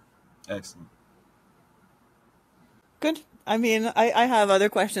first. Excellent. Good. I mean, I have other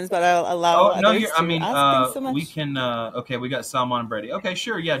questions, but I'll allow Oh no, you're. others I to mean, ask. Thanks so we much. can. Okay, we got Salmon and Brady. Okay,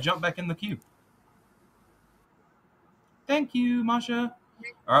 sure. Yeah, jump back in the queue. Thank you, Masha.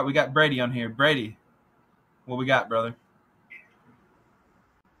 All right, we got Brady on here. Brady, what we got, brother?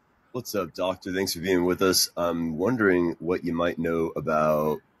 What's up, Doctor? Thanks for being with us. I'm wondering what you might know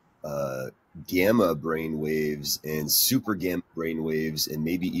about uh, gamma brain waves and super gamma brain waves, and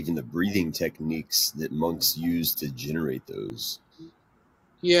maybe even the breathing techniques that monks use to generate those.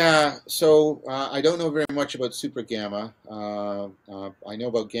 Yeah, so I don't know very much about super gamma. I know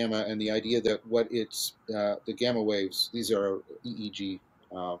about gamma and the idea that the gamma waves. These are EEG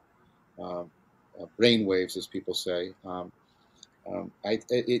uh, uh, brain waves, as people say.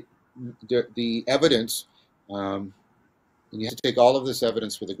 The evidence, and you have to take all of this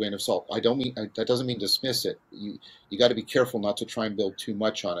evidence with a grain of salt. I don't mean that doesn't mean dismiss it. You got to be careful not to try and build too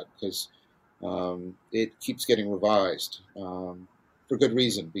much on it because it keeps getting revised for good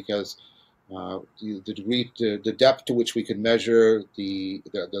reason because the degree, the depth to which we can measure, the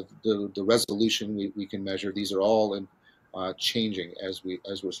resolution we can measure, these are all changing as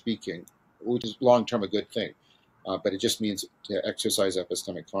we're speaking, which is long term a good thing. But it just means to exercise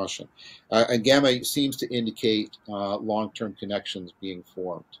epistemic caution. And gamma seems to indicate long term connections being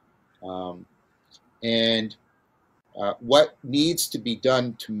formed. Um, and What needs to be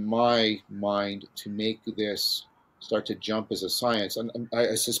done, to my mind, to make this start to jump as a science, and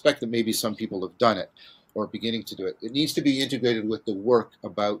I suspect that maybe some people have done it or are beginning to do it, it needs to be integrated with the work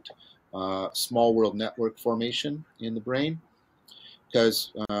about small world network formation in the brain,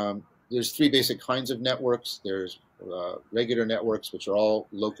 because there's three basic kinds of networks. There's regular networks, which are all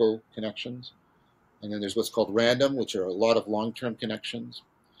local connections, and then there's what's called random, which are a lot of long-term connections.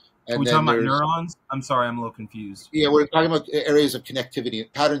 Are And we then talking about there's, neurons? I'm sorry, I'm a little confused. yeah, we're talking about areas of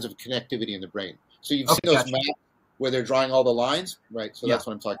connectivity, patterns of connectivity in the brain. So you've seen Okay, those gotcha. maps where they're drawing all the lines, right? So Yeah. that's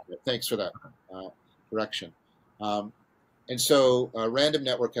what I'm talking about. Thanks for that correction. And so a random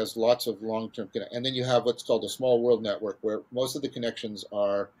network has lots of long-term connect, and then you have what's called a small world network, where most of the connections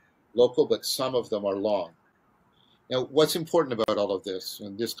are local, but some of them are long. Now, what's important about all of this,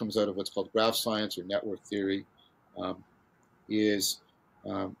 and this comes out of what's called graph science or network theory, is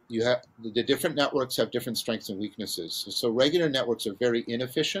you have the different networks have different strengths and weaknesses. So regular networks are very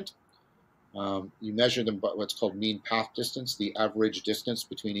inefficient. You measure them by what's called mean path distance, the average distance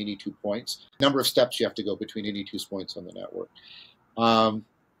between any 2 points, number of steps you have to go between any 2 points on the network.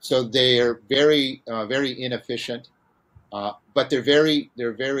 So they are very, very inefficient, but they're very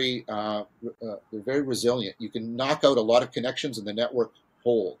resilient. You can knock out a lot of connections, and the network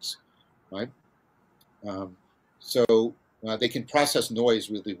holds, right? So they can process noise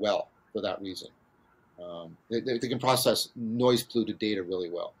really well for that reason. They can process noise polluted data really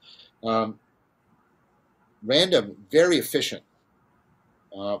well. Random, very efficient,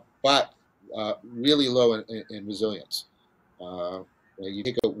 but really low in resilience. You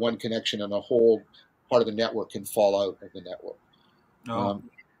take out one connection and a whole part of the network can fall out of the network. Oh.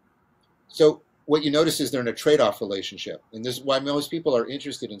 So what you notice is they're in a trade-off relationship. And this is why most people are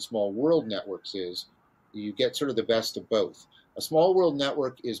interested in small world networks, is you get sort of the best of both. A small world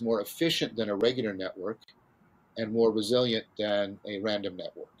network is more efficient than a regular network and more resilient than a random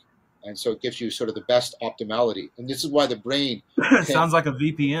network. And so it gives you sort of the best optimality. And this is why the brain Sounds like a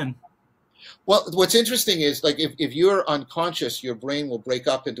VPN. Well, what's interesting is, like, if you're unconscious, your brain will break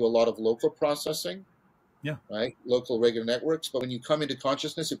up into a lot of local processing, Yeah. right? Local regular networks. But when you come into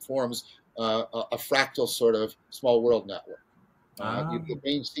consciousness, it forms a fractal sort of small world network. The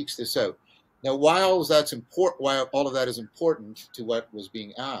brain seeks this out. Now, why all of that's important? Why all of that is important to what was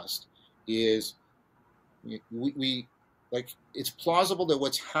being asked is we like, it's plausible that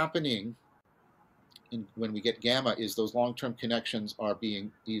what's happening when we get gamma is those long-term connections are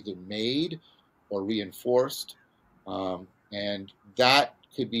being either made or reinforced, and that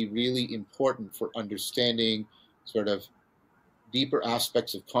could be really important for understanding sort of deeper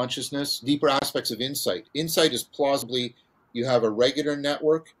aspects of consciousness, deeper aspects of insight. Insight is plausibly you have a regular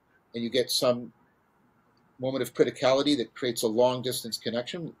network and you get some moment of criticality that creates a long-distance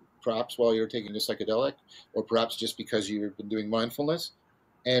connection, perhaps while you're taking a psychedelic, or perhaps just because you've been doing mindfulness.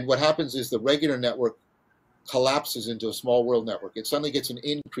 And what happens is the regular network collapses into a small world network. It suddenly gets an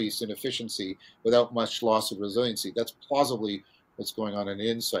increase in efficiency without much loss of resiliency. That's plausibly what's going on in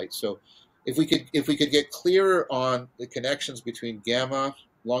insight. So if we could get clearer on the connections between gamma,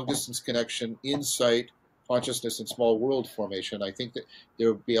 long distance connection, insight, consciousness, and small world formation, I think that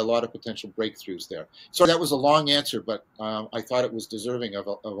there would be a lot of potential breakthroughs there. So that was a long answer, but I thought it was deserving of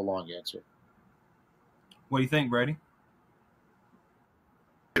a long answer. What do you think, Brady?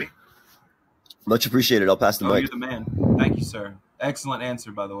 Much appreciated. I'll pass the mic. You're the man. Thank you, sir. Excellent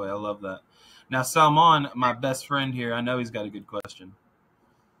answer, by the way. I love that. Now, Salman, my best friend here, I know he's got a good question.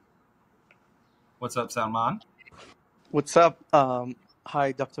 What's up, Salman? What's up?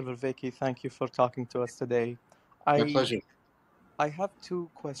 Hi, Dr. Vervaeke. Thank you for talking to us today. My pleasure. I have two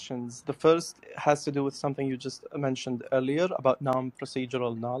questions. The first has to do with something you just mentioned earlier about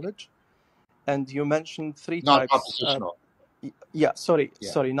non-procedural knowledge. And you mentioned three types. Non-propositional.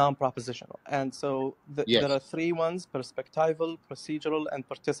 Sorry, non-propositional. And so Yes. there are three ones: perspectival, procedural, and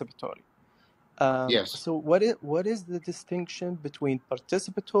participatory. Yes. So what is the distinction between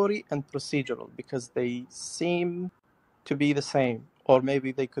participatory and procedural? Because they seem to be the same, or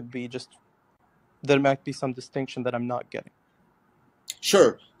maybe they could be just, there might be some distinction that I'm not getting.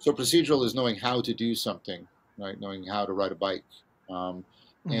 Sure. So procedural is knowing how to do something, right? Knowing how to ride a bike.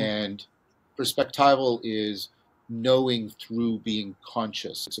 And perspectival is knowing through being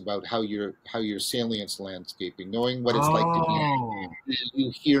conscious. It's about how your salience landscaping, knowing what it's like to be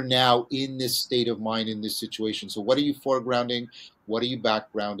you here now in this state of mind, in this situation. So what are you foregrounding? What are you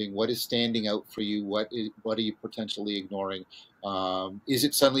backgrounding? What is standing out for you? What are you potentially ignoring? Is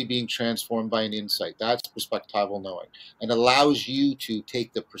it suddenly being transformed by an insight? That's perspectival knowing, and allows you to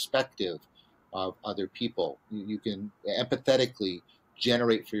take the perspective of other people. You can empathetically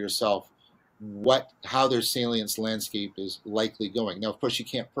generate for yourself how their salience landscape is likely going. Now, of course, you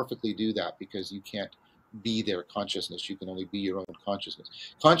can't perfectly do that because you can't be their consciousness. You can only be your own consciousness.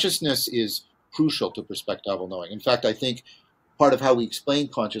 Consciousness is crucial to perspectival knowing. In fact, I think part of how we explain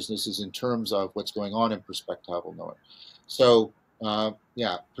consciousness is in terms of what's going on in perspectival knowing. So,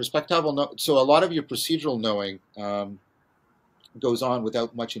 perspectival. So a lot of your procedural knowing goes on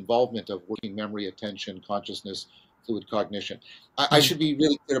without much involvement of working memory, attention, consciousness, fluid cognition. I should be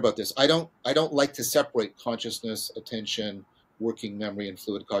really clear about this. I don't like to separate consciousness, attention, working memory, and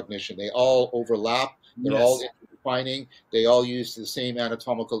fluid cognition. They all overlap. They're all intertwining. They all use the same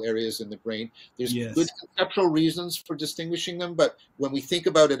anatomical areas in the brain. There's good conceptual reasons for distinguishing them, but when we think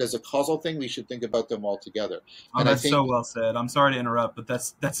about it as a causal thing, we should think about them all together. Oh, and that's so well said. I'm sorry to interrupt, but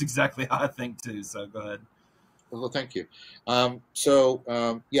that's exactly how I think too. So go ahead. Well, thank you. That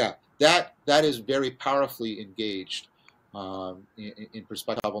is very powerfully engaged in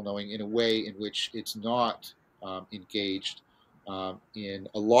perspectival knowing in a way in which it's not engaged in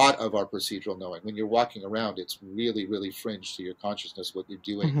a lot of our procedural knowing. When you're walking around, it's really, really fringe to your consciousness what you're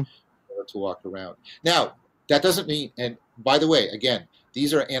doing to walk around. Now, that doesn't mean, and by the way, again,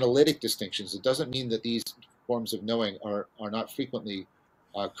 these are analytic distinctions. It doesn't mean that these forms of knowing are not frequently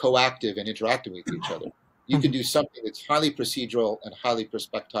coactive and interacting with each other. You can do something that's highly procedural and highly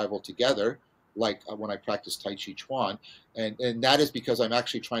perspectival together, like when I practice Tai Chi Chuan, and that is because I'm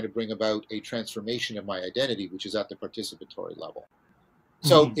actually trying to bring about a transformation of my identity, which is at the participatory level.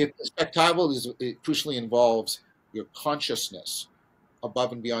 So if perspectival it crucially involves your consciousness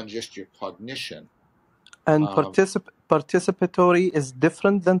above and beyond just your cognition. And participatory is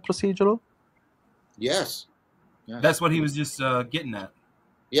different than procedural? Yes. That's what he was just getting at.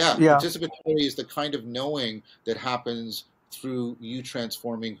 Yeah, participatory is the kind of knowing that happens through you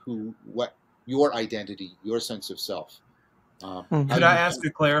transforming your identity, your sense of self. Could I ask a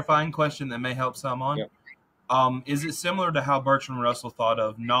clarifying question that may help someone? Yeah. Is it similar to how Bertrand Russell thought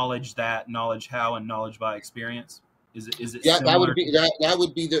of knowledge that, knowledge how, and knowledge by experience? Is it similar?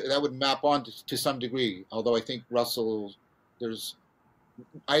 That would map on to some degree. Although I think Russell, but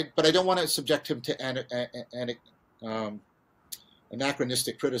I don't want to subject him to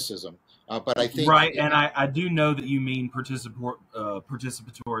anachronistic criticism, but I think and I do know that you mean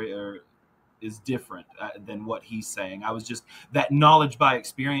participatory is different than what he's saying. I was just that knowledge by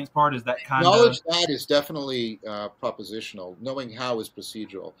experience part is that kind knowledge that is definitely propositional. Knowing how is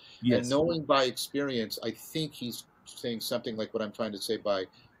procedural, and knowing by experience, I think he's saying something like what I'm trying to say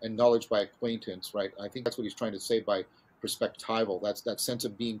and knowledge by acquaintance, right? I think that's what he's trying to say by perspectival. That's that sense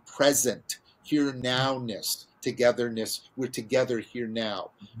of being present, here nowness. Togetherness, we're together here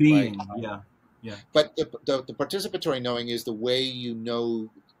now. Being, right? Yeah. But the participatory knowing is the way you know.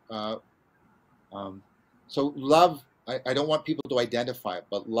 So love, I don't want people to identify it,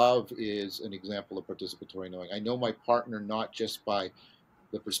 but love is an example of participatory knowing. I know my partner not just by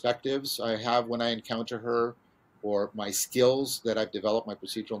the perspectives I have when I encounter her, or my skills that I've developed, my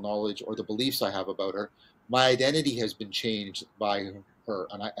procedural knowledge, or the beliefs I have about her. My identity has been changed by her,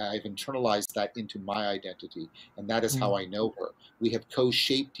 and I've internalized that into my identity, and that is how I know her. We have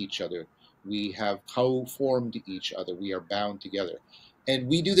co-shaped each other. We have co-formed each other. We are bound together, and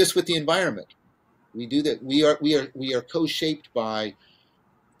we do this with the environment. We do that. We are co-shaped by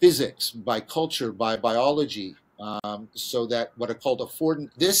physics, by culture, by biology, so that what are called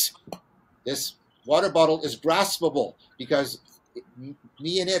affordance. This water bottle is graspable because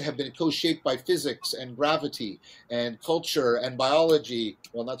me and it have been co-shaped by physics and gravity and culture and biology.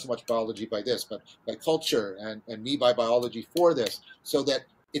 Well, not so much biology by this, but by culture and me by biology for this, so that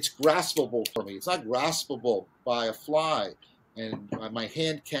it's graspable for me. It's not graspable by a fly, and my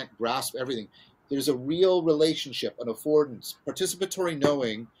hand can't grasp everything. There's a real relationship, an affordance. Participatory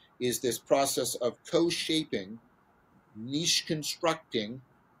knowing is this process of co-shaping, niche constructing,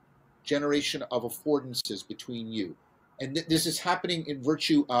 generation of affordances between you. And this is happening in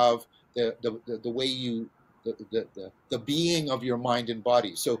virtue of the way you, the being of your mind and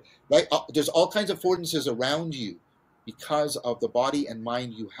body. So right, there's all kinds of affordances around you because of the body and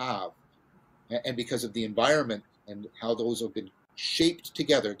mind you have, and because of the environment and how those have been shaped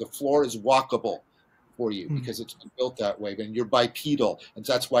together. The floor is walkable for you because it's been built that way, and you're bipedal, and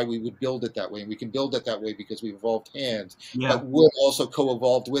that's why we would build it that way. And we can build it that way because we've evolved hands, but wood also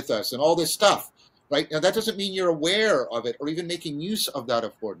co-evolved with us, and all this stuff. Right now, that doesn't mean you're aware of it or even making use of that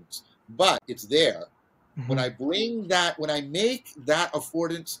affordance, but it's there. When I bring that, when I make that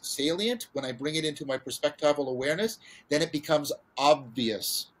affordance salient, when I bring it into my perspectival awareness, then it becomes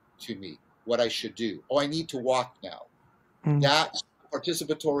obvious to me what I should do. Oh, I need to walk now. That's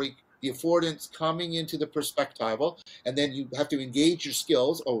participatory the affordance coming into the perspectival, and then you have to engage your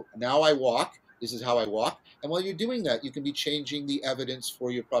skills. Oh, now I walk. This is how I walk. And while you're doing that, you can be changing the evidence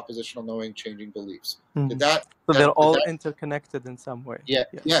for your propositional knowing, changing beliefs. Did that? So they're all that, interconnected in some way. yeah.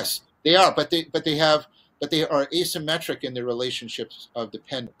 Yes, they are. But they are asymmetric in their relationships of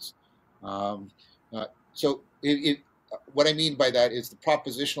dependence. So what I mean by that is the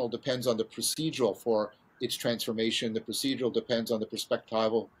propositional depends on the procedural for its transformation. The procedural depends on the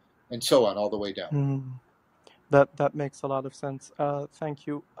perspectival, and so on, all the way down. That makes a lot of sense. Thank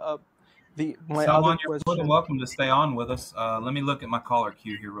you. My other Salman, you're more than question. welcome to stay on with us. Let me look at my caller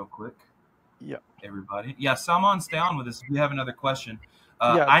queue here real quick. Yeah. Everybody. Yeah, Salman, stay on with us if you have another question.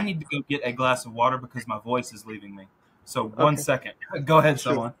 Yeah. I need to go get a glass of water because my voice is leaving me. So 1 second. Go ahead,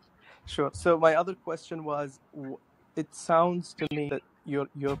 Salman. Sure. So my other question was, it sounds to me that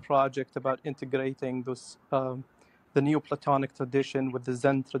your project about integrating those the Neoplatonic tradition with the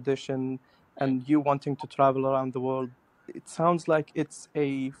Zen tradition, and you wanting to travel around the world, it sounds like it's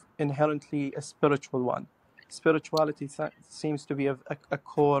inherently a spiritual one. Spirituality seems to be a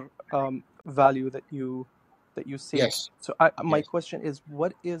core value that you seek. Yes. So my question is,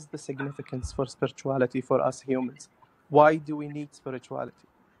 what is the significance for spirituality for us humans? Why do we need spirituality?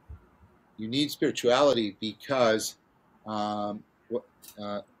 You need spirituality because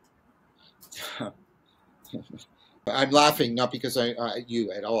I'm laughing not because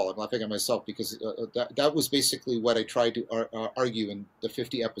you at all. I'm laughing at myself because that was basically what I tried to argue in the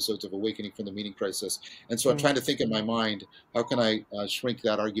 50 episodes of Awakening from the Meaning Crisis. And so I'm trying to think in my mind, how can I shrink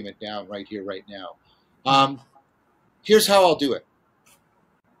that argument down right here, right now? Here's how I'll do it.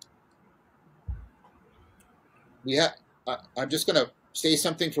 I'm just going to say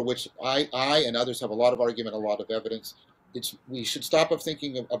something for which I and others have a lot of argument, a lot of evidence. We should stop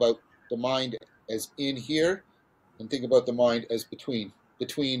thinking about the mind as in here, and think about the mind as between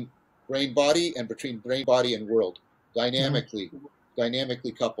brain body and between brain body and world, dynamically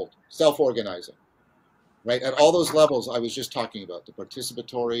coupled, self-organizing, right? At all those levels I was just talking about, the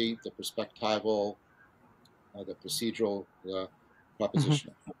participatory, the perspectival, the procedural, the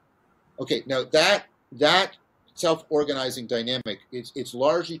propositional. Okay, now that self-organizing dynamic, it's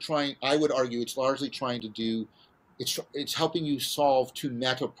largely trying, I would argue, it's largely trying to do, it's helping you solve two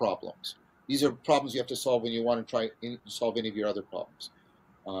meta problems. These are problems you have to solve when you want to try to solve any of your other problems.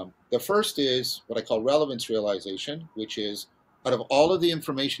 The first is what I call relevance realization, which is, out of all of the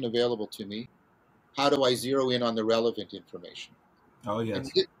information available to me, how do I zero in on the relevant information? Oh, yes.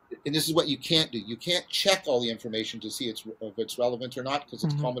 And this is what you can't do. You can't check all the information to see if it's relevant or not, because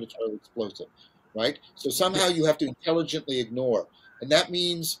it's combinatorially explosive, right? So somehow you have to intelligently ignore. And that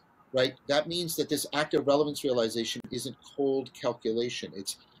means, right, that this act of relevance realization isn't cold calculation.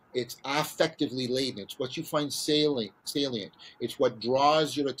 It's affectively laden. It's what you find salient. It's what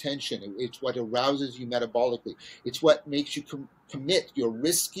draws your attention. It's what arouses you metabolically. It's what makes you commit your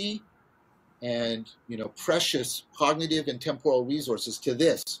risky and precious cognitive and temporal resources to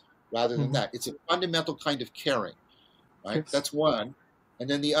this rather than that. It's a fundamental kind of caring, right? Yes. That's one. And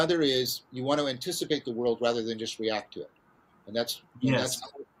then the other is you want to anticipate the world rather than just react to it. And that's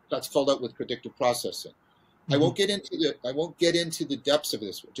called out with predictive processing. I won't get into the depths of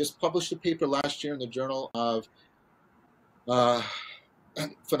this. We just published a paper last year in the Journal of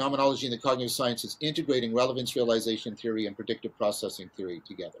Phenomenology in the Cognitive Sciences, integrating relevance realization theory and predictive processing theory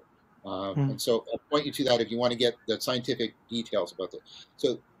together. And so I'll point you to that if you want to get the scientific details about it.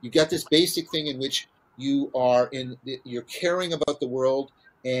 So you get this basic thing in which you're caring about the world,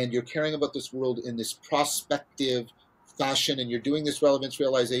 and you're caring about this world in this prospective fashion, and you're doing this relevance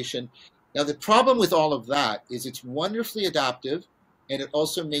realization. Now, the problem with all of that is it's wonderfully adaptive, and it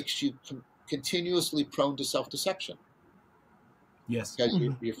also makes you continuously prone to self-deception. Yes, because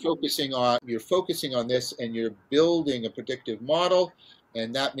you're focusing on this, and you're building a predictive model,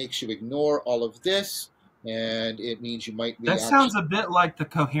 and that makes you ignore all of this, and it means you might be. That sounds a bit like the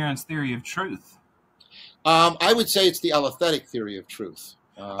coherence theory of truth. I would say it's the allothetic theory of truth.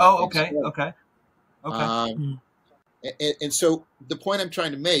 Okay. And so the point I'm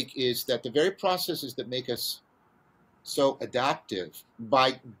trying to make is that the very processes that make us so adaptive,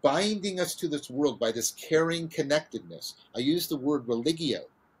 by binding us to this world, by this caring connectedness. I use the word religio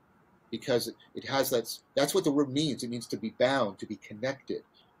because it has that's what the word means. It means to be bound, to be connected,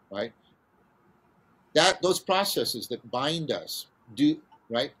 right? Those processes that bind us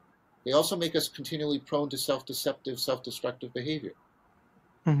right? They also make us continually prone to self-deceptive, self-destructive behavior.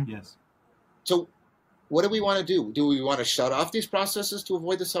 Yes. So what do we want to do? Do we want to shut off these processes to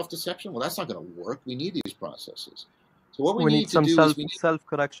avoid the self-deception? Well, that's not going to work. We need these processes. So what we need to do is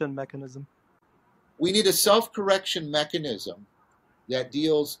self-correction mechanism. We need a self-correction mechanism that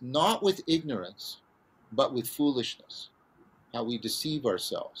deals not with ignorance, but with foolishness, how we deceive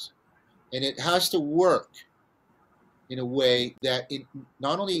ourselves. And it has to work in a way that it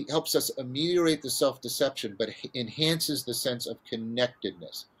not only helps us ameliorate the self-deception, but enhances the sense of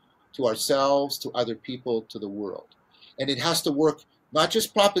connectedness to ourselves, to other people, to the world. And it has to work not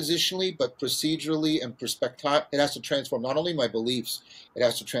just propositionally, but procedurally and perspective. It has to transform not only my beliefs, it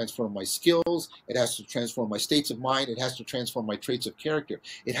has to transform my skills, it has to transform my states of mind, it has to transform my traits of character.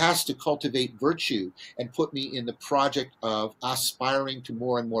 It has to cultivate virtue and put me in the project of aspiring to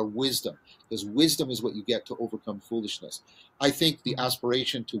more and more wisdom, because wisdom is what you get to overcome foolishness. I think the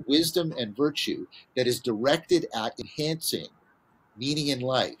aspiration to wisdom and virtue that is directed at enhancing meaning in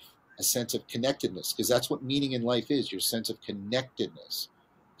life, a sense of connectedness, because that's what meaning in life is, your sense of connectedness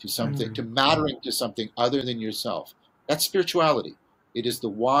to something, to mattering to something other than yourself. That's spirituality. It is the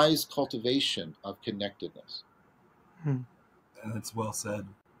wise cultivation of connectedness. That's well said.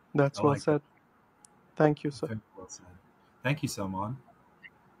 That's I well like that. said. Thank you, sir. Very well said. Thank you, Salman.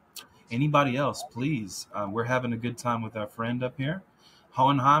 Anybody else, please? We're having a good time with our friend up here.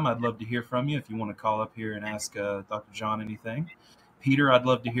 Hohenheim, I'd love to hear from you if you want to call up here and ask Dr. John anything. Peter, I'd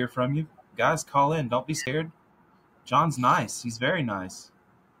love to hear from you. Guys, call in. Don't be scared. John's nice. He's very nice.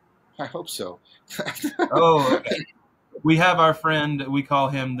 I hope so. Oh, we have our friend. We call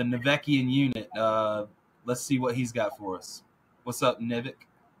him the Vervaekian unit. Let's see what he's got for us. What's up, Nevik?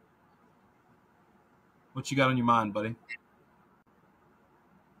 What you got on your mind, buddy?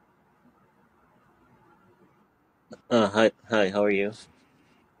 Hi, how are you?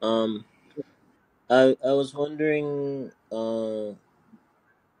 I was wondering,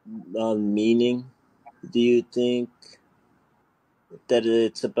 on meaning. Do you think that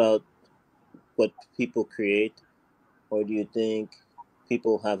it's about what people create, or do you think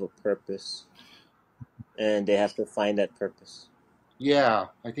people have a purpose and they have to find that purpose? Yeah,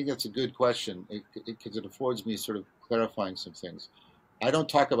 I think that's a good question because it affords me sort of clarifying some things. I don't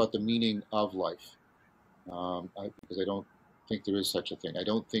talk about the meaning of life because I don't think there is such a thing. I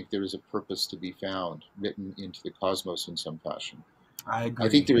don't think there is a purpose to be found written into the cosmos in some fashion. I agree. I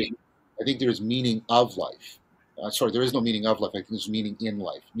think there is. I think there is meaning of life. Sorry, there is no meaning of life. I think there's meaning in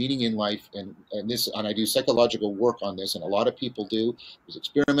life. Meaning in life, and I do psychological work on this, and a lot of people do. There's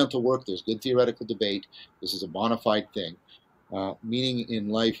experimental work. There's good theoretical debate. This is a bona fide thing. Meaning in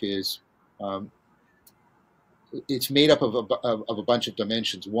life is it's made up of a bunch of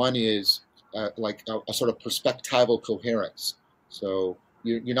dimensions. One is like a sort of perspectival coherence. So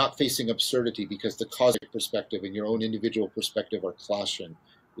you're not facing absurdity because the cosmic perspective and your own individual perspective are clashing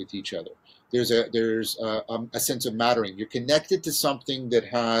with each other. There's a sense of mattering. You're connected to something that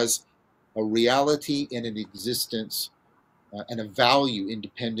has a reality and an existence and a value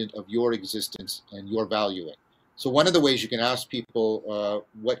independent of your existence and your valuing. So one of the ways you can ask people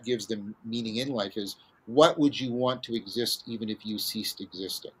what gives them meaning in life is, what would you want to exist even if you ceased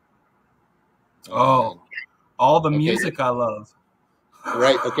existing? Oh, all the music I love.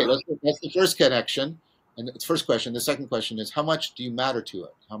 Right. Okay. That's the first connection. And the first question. The second question is, how much do you matter to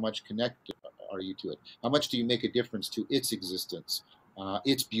it? How much connected are you to it? How much do you make a difference to its existence,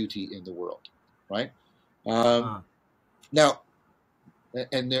 its beauty in the world? Right. Now,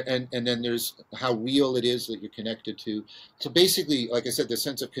 and then there's how real it is that you're connected to. So basically, like I said, the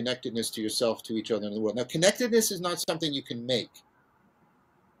sense of connectedness to yourself, to each other, in the world. Now, connectedness is not something you can make.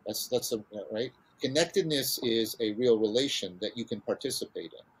 That's right. Connectedness is a real relation that you can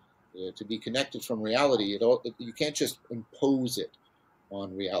participate in. To be connected from reality, you can't just impose it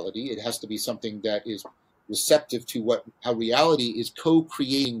on reality. It has to be something that is receptive to how reality is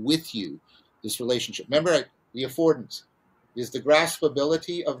co-creating with you this relationship. Remember the affordance. Is the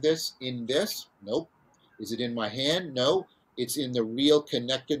graspability of this in this? Nope. Is it in my hand? No. It's in the real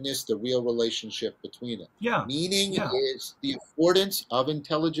connectedness, the real relationship between it. Yeah. Meaning is the affordance of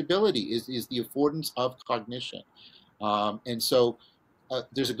intelligibility, is the affordance of cognition. And so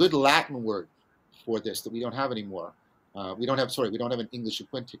there's a good Latin word for this that we don't have anymore. We don't have an English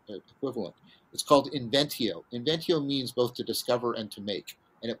equivalent. It's called inventio. Inventio means both to discover and to make.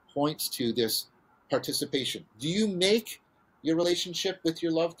 And it points to this participation. Do you make your relationship with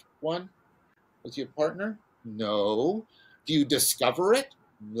your loved one, with your partner? No. Do you discover it?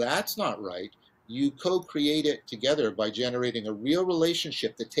 That's not right. You co-create it together by generating a real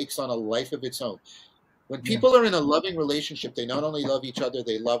relationship that takes on a life of its own. When people are in a loving relationship, they not only love each other,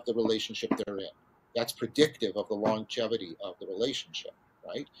 they love the relationship they're in. That's predictive of the longevity of the relationship,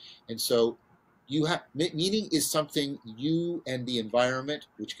 right? And so meaning is something you and the environment,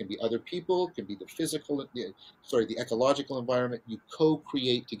 which can be other people, can be the ecological environment, you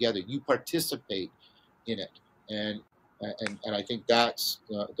co-create together. You participate in it. And and I think that's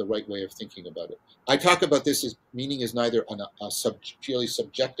the right way of thinking about it. I talk about this as meaning is neither purely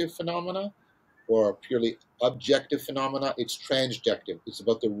subjective phenomena or a purely objective phenomena. It's transjective. It's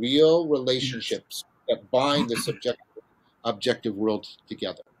about the real relationships that bind the subjective objective world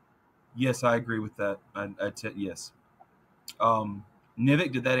together. Yes, I agree with that. Yes.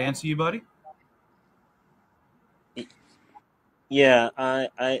 Nivik, did that answer you, buddy? Yeah,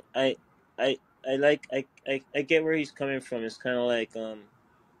 I get where he's coming from. It's kind of like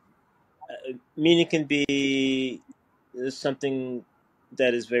meaning can be something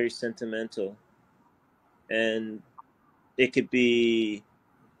that is very sentimental, and it could be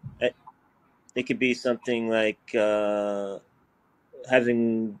something like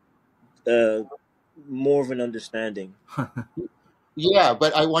having more of an understanding. Yeah,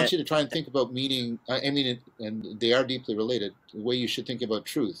 but I want And, you to try and think about meaning. I mean, and they are deeply related. The way you should think about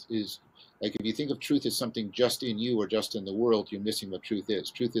truth is like if you think of truth as something just in you or just in the world, you're missing what truth is.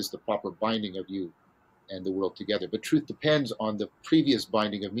 Truth is the proper binding of you and the world together. But truth depends on the previous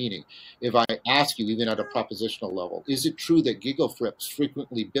binding of meaning. If I ask you, even at a propositional level, is it true that giggle frips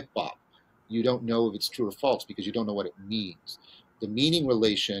frequently bip bop? You don't know if it's true or false because you don't know what it means. The meaning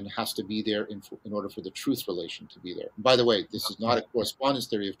relation has to be there in order for the truth relation to be there. And by the way, this is not a correspondence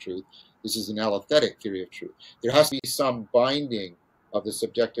theory of truth. This is an allothetic theory of truth. There has to be some binding of the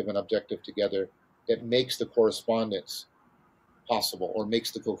subjective and objective together that makes the correspondence possible or makes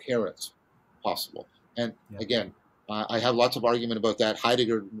the coherence possible. And again, I have lots of argument about that.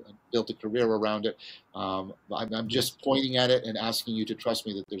 Heidegger built a career around it. I'm just pointing at it and asking you to trust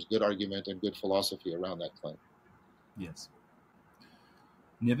me that there's good argument and good philosophy around that claim. Yes.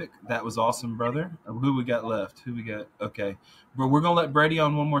 Nivik, that was awesome, brother. Who we got left? Okay. But we're going to let Brady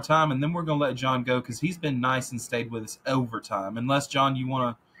on one more time, and then we're going to let John go because he's been nice and stayed with us over time. Unless, John, you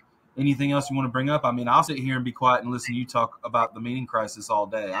want to anything else you want to bring up? I mean, I'll sit here and be quiet and listen to you talk about the meaning crisis all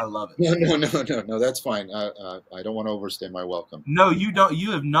day. I love it. No, that's fine. I don't want to overstay my welcome. No, you don't.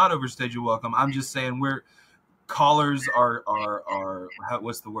 You have not overstayed your welcome. I'm just saying callers are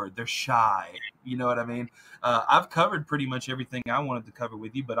what's the word? They're shy. You know what I mean? I've covered pretty much everything I wanted to cover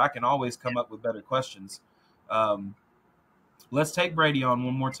with you, but I can always come up with better questions. Let's take Brady on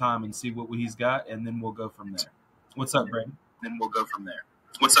one more time and see what he's got, and then we'll go from there. What's up, Brady?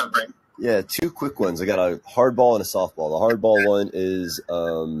 Yeah, two quick ones. I got a hardball and a softball. The hardball one is,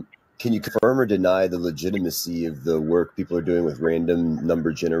 can you confirm or deny the legitimacy of the work people are doing with random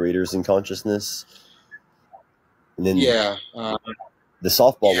number generators in consciousness? And then the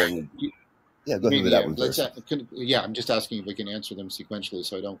softball one. Yeah, go ahead with that one first. I'm just asking if we can answer them sequentially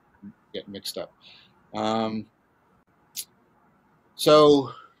so I don't get mixed up.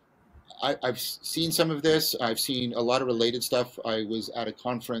 So I've seen some of this. I've seen a lot of related stuff. I was at a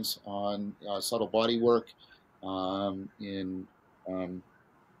conference on subtle body work in what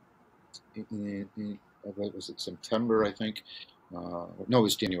was it, September, I think. No, it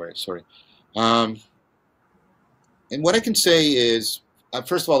was January, sorry. And what I can say is,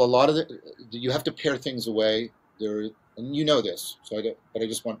 first of all, a lot of you have to pare things away. And you know this, but I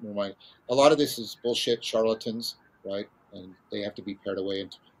just want to remind, a lot of this is bullshit, charlatans, right? And they have to be pared away.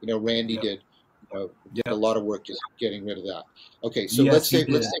 And Randy did a lot of work just getting rid of that. Okay, so let's take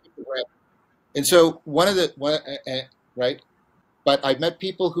it for granted. And so right, but I've met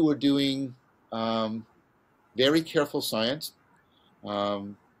people who are doing very careful science,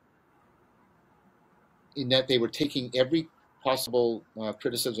 in that they were taking every possible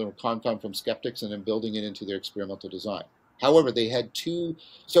criticism or confound from skeptics and then building it into their experimental design. However, they had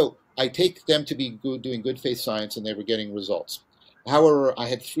so I take them to be doing good faith science and they were getting results. However, I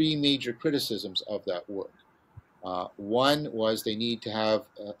had three major criticisms of that work. One was they need to have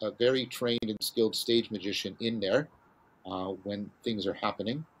a very trained and skilled stage magician in there when things are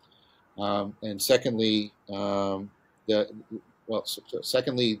happening. And secondly, the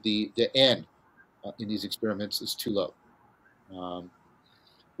N in these experiments is too low,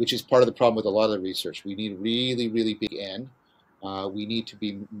 which is part of the problem with a lot of the research. We need a really, really big N. We need to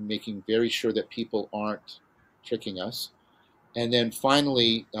be making very sure that people aren't tricking us. And then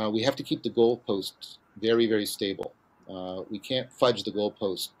finally, we have to keep the goalposts very, very stable. We can't fudge the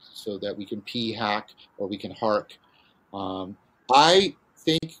goalposts so that we can hack or we can hark. I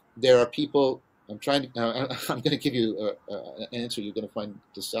think there are people. I'm going to give you an answer you're going to find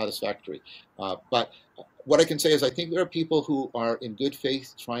dissatisfactory. But what I can say is I think there are people who are in good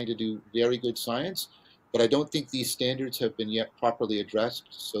faith trying to do very good science, but I don't think these standards have been yet properly addressed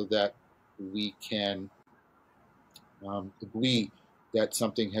so that we can agree that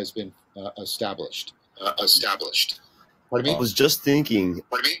something has been established. Pardon me? I was just thinking.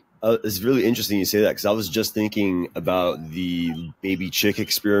 Pardon me? It's really interesting you say that, because I was just thinking about the baby chick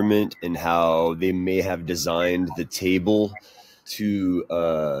experiment and how they may have designed the table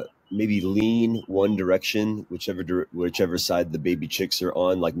to maybe lean one direction, whichever side the baby chicks are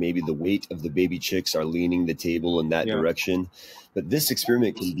on. Like maybe the weight of the baby chicks are leaning the table in that direction. But this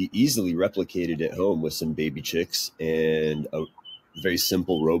experiment can be easily replicated at home with some baby chicks and a very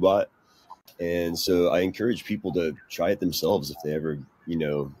simple robot. And so I encourage people to try it themselves if they ever,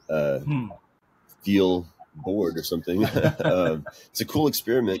 feel bored or something. It's a cool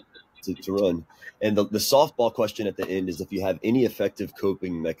experiment to run. And the softball question at the end is if you have any effective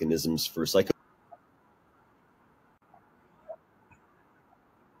coping mechanisms for psycho.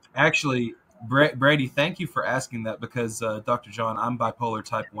 Actually, Brady, thank you for asking that, because Dr. John, I'm bipolar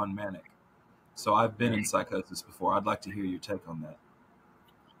type 1 manic. So I've been in psychosis before. I'd like to hear your take on that.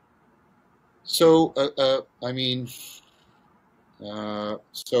 So, I mean,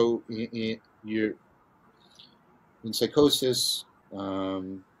 so you're in psychosis,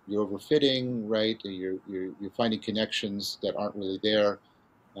 you're overfitting, right? You're finding connections that aren't really there,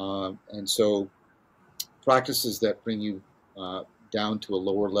 and so practices that bring you down to a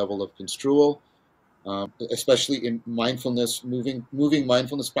lower level of construal, especially in mindfulness, moving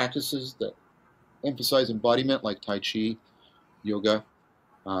mindfulness practices that emphasize embodiment, like Tai Chi, yoga,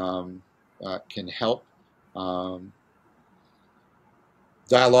 can help.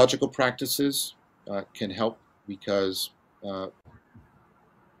 Dialogical practices can help because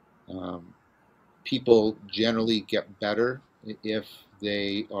people generally get better if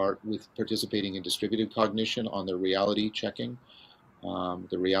they are participating in distributed cognition on the reality checking,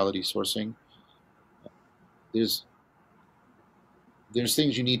 the reality sourcing. There's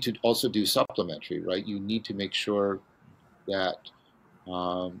things you need to also do supplementary, right? You need to make sure that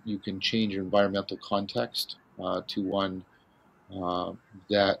you can change your environmental context to one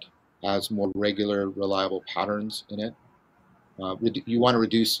that has more regular, reliable patterns in it. You want to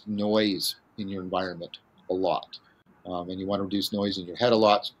reduce noise in your environment a lot, and you want to reduce noise in your head a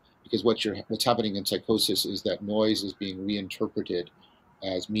lot, because what's happening in psychosis is that noise is being reinterpreted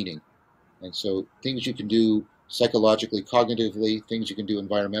as meaning. And so things you can do psychologically, cognitively, things you can do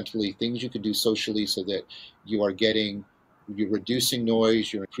environmentally, things you can do socially, so that you're reducing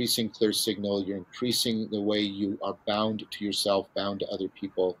noise, you're increasing clear signal, you're increasing the way you are bound to yourself, bound to other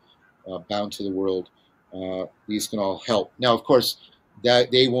people, bound to the world. These can all help. Now, of course,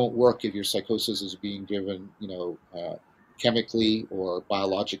 that they won't work if your psychosis is being driven, chemically or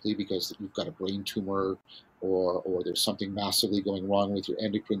biologically, because you've got a brain tumor, or there's something massively going wrong with your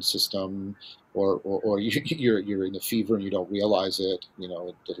endocrine system, or you're in a fever and you don't realize it,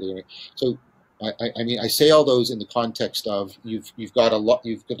 So, I mean, I say all those in the context of you've done a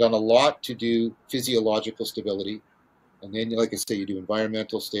lot to do physiological stability, and then, like I say, you do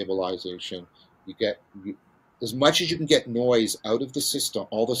environmental stabilization. As much as you can get noise out of the system,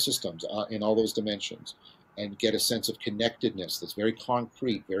 all the systems in all those dimensions, and get a sense of connectedness that's very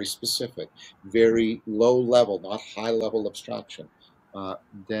concrete, very specific, very low level, not high level abstraction,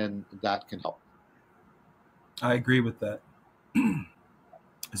 then that can help. I agree with that.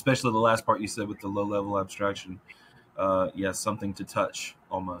 Especially the last part you said with the low level abstraction. Something to touch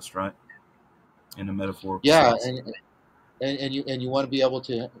almost, right? In a metaphorical sense. And you want to be able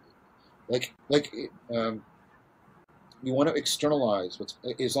to you want to externalize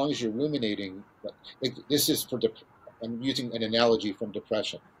as long as you're ruminating. Like this is I'm using an analogy from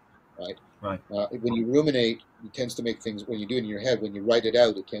depression, right? Right. When you ruminate, it tends to make things. When you do it in your head, when you write it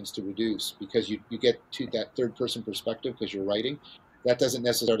out, it tends to reduce, because you get to that third person perspective because you're writing. That doesn't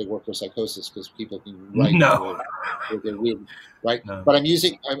necessarily work for psychosis, because people can write. No. They're weird, right? No. But I'm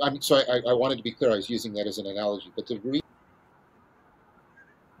using. I'm sorry. I wanted to be clear. I was using that as an analogy. But the